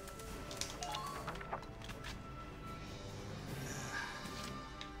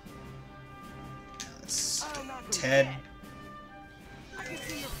 Let's Ted. I can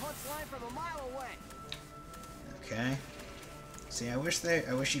see your punch line from a mile away. Okay. See, I wish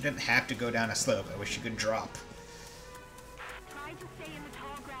you didn't have to go down a slope. I wish you could drop. Try to stay in the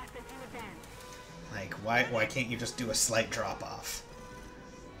tall grass as you advance. Like, why can't you just do a slight drop off?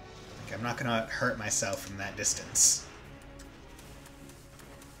 Like, I'm not gonna hurt myself from that distance.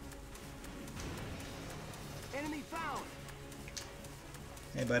 Enemy found.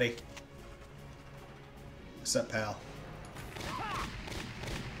 Hey, buddy. What's up, pal?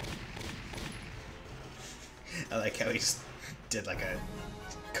 I like how he just did like a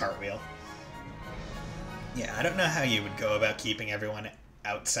cartwheel. Yeah, I don't know how you would go about keeping everyone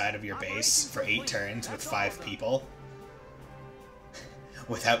outside of your base for 8 turns with 5 people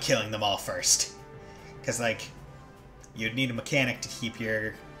without killing them all first. Because, like, you'd need a mechanic to keep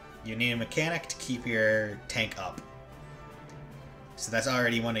your tank up. So that's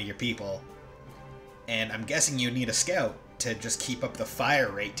already one of your people. And I'm guessing you'd need a scout to just keep up the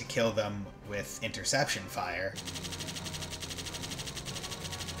fire rate to kill them with interception fire.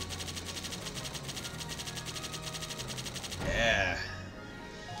 Yeah.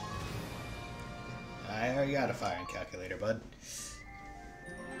 I already got a firing calculator, bud.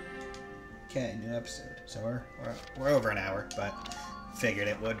 Okay, new episode. So we're over an hour, but figured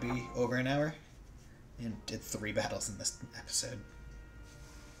it would be over an hour. And did 3 battles in this episode.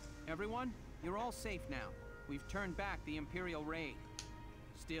 Everyone, you're all safe now. We've turned back the Imperial raid.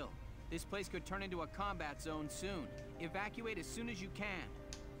 Still, this place could turn into a combat zone soon. Evacuate as soon as you can.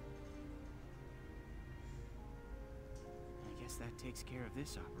 I guess that takes care of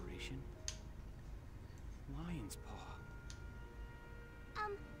this operation. Lion's Paw.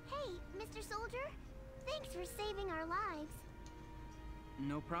 Hey, Mr. Soldier? Thanks for saving our lives.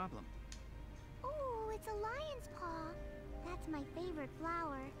 No problem. Ooh, it's a lion's paw. That's my favorite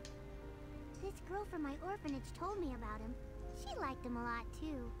flower. This girl from my orphanage told me about him. She liked him a lot,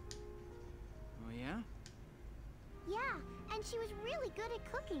 too. Oh, yeah? Yeah, and she was really good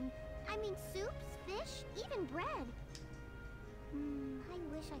at cooking. I mean, soups, fish, even bread. I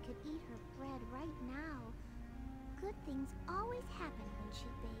wish I could eat her bread right now. Good things always happen when she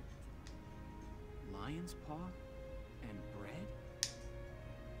baked. Lion's Paw and bread?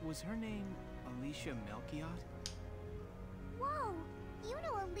 Was her name Alicia Melchiot? Whoa! You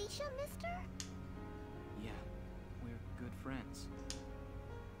know Alicia, mister? Yeah, we're good friends.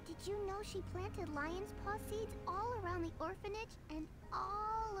 Did you know she planted lion's paw seeds all around the orphanage and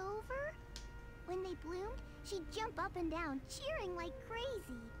all over? When they bloomed, she'd jump up and down, cheering like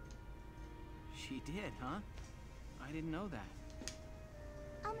crazy. She did, huh? I didn't know that.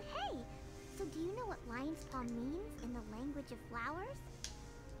 Hey! So do you know what lion's paw means in the language of flowers?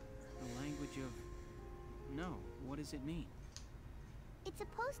 The language of... No, what does it mean? It's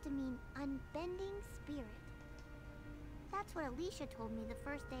supposed to mean unbending spirit. That's what Alicia told me the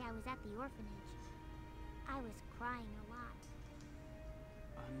first day I was at the orphanage. I was crying a lot.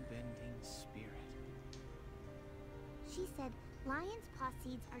 Unbending spirit. She said lion's paw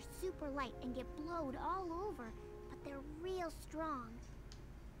seeds are super light and get blowed all over, but they're real strong.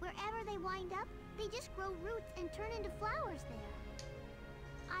 Wherever they wind up, they just grow roots and turn into flowers there.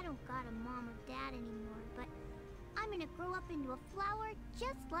 I don't got a mom or dad anymore, but I'm gonna grow up into a flower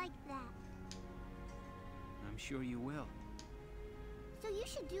just like that. I'm sure you will. So you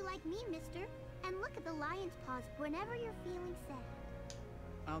should do like me, mister, and look at the lion's paws whenever you're feeling sad.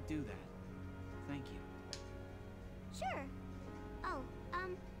 I'll do that. Thank you. Sure. Oh,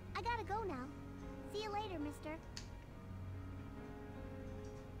 I gotta go now. See you later, mister.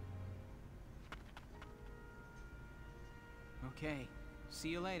 Okay. See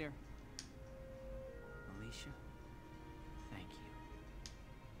you later. Alicia, thank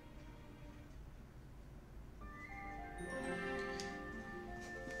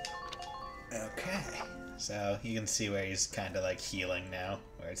you. Okay. So you can see where he's kind of like healing now.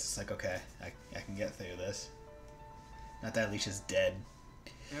 Where it's just like, okay, I can get through this. Not that Alicia's dead.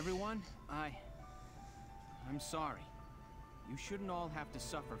 Everyone, I'm sorry. You shouldn't all have to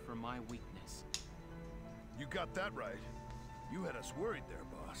suffer from my weakness. You got that right. You had us worried there,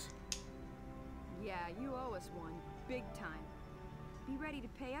 boss. Yeah, you owe us one. Big time. Be ready to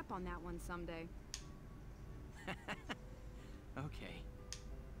pay up on that one someday. Okay.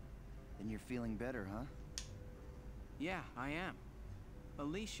 Then you're feeling better, huh? Yeah, I am.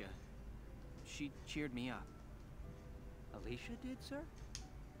 Alicia, she cheered me up. Alicia did, sir?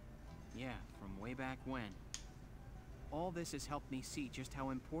 Yeah, from way back when. All this has helped me see just how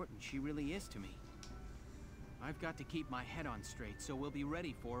important she really is to me. I've got to keep my head on straight, so we'll be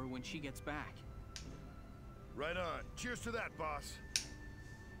ready for her when she gets back. Right on. Cheers to that, boss.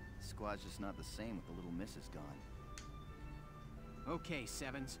 The squad's just not the same with the little missus gone. Okay,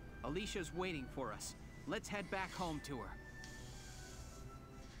 Sevens. Alicia's waiting for us. Let's head back home to her.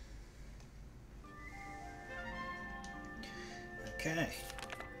 Okay.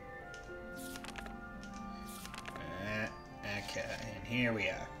 Okay, and here we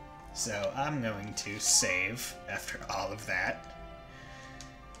are. So I'm going to save after all of that.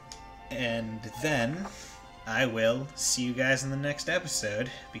 And then I will see you guys in the next episode,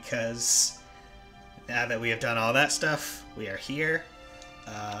 because now that we have done all that stuff, we are here.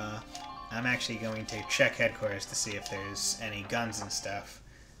 I'm actually going to check headquarters to see if there's any guns and stuff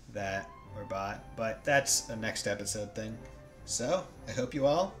that were bought, but that's a next episode thing. So, I hope you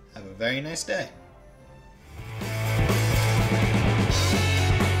all have a very nice day.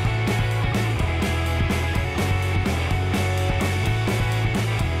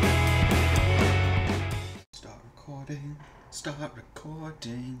 Start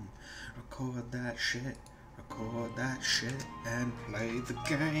recording, record that shit, and play the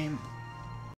game.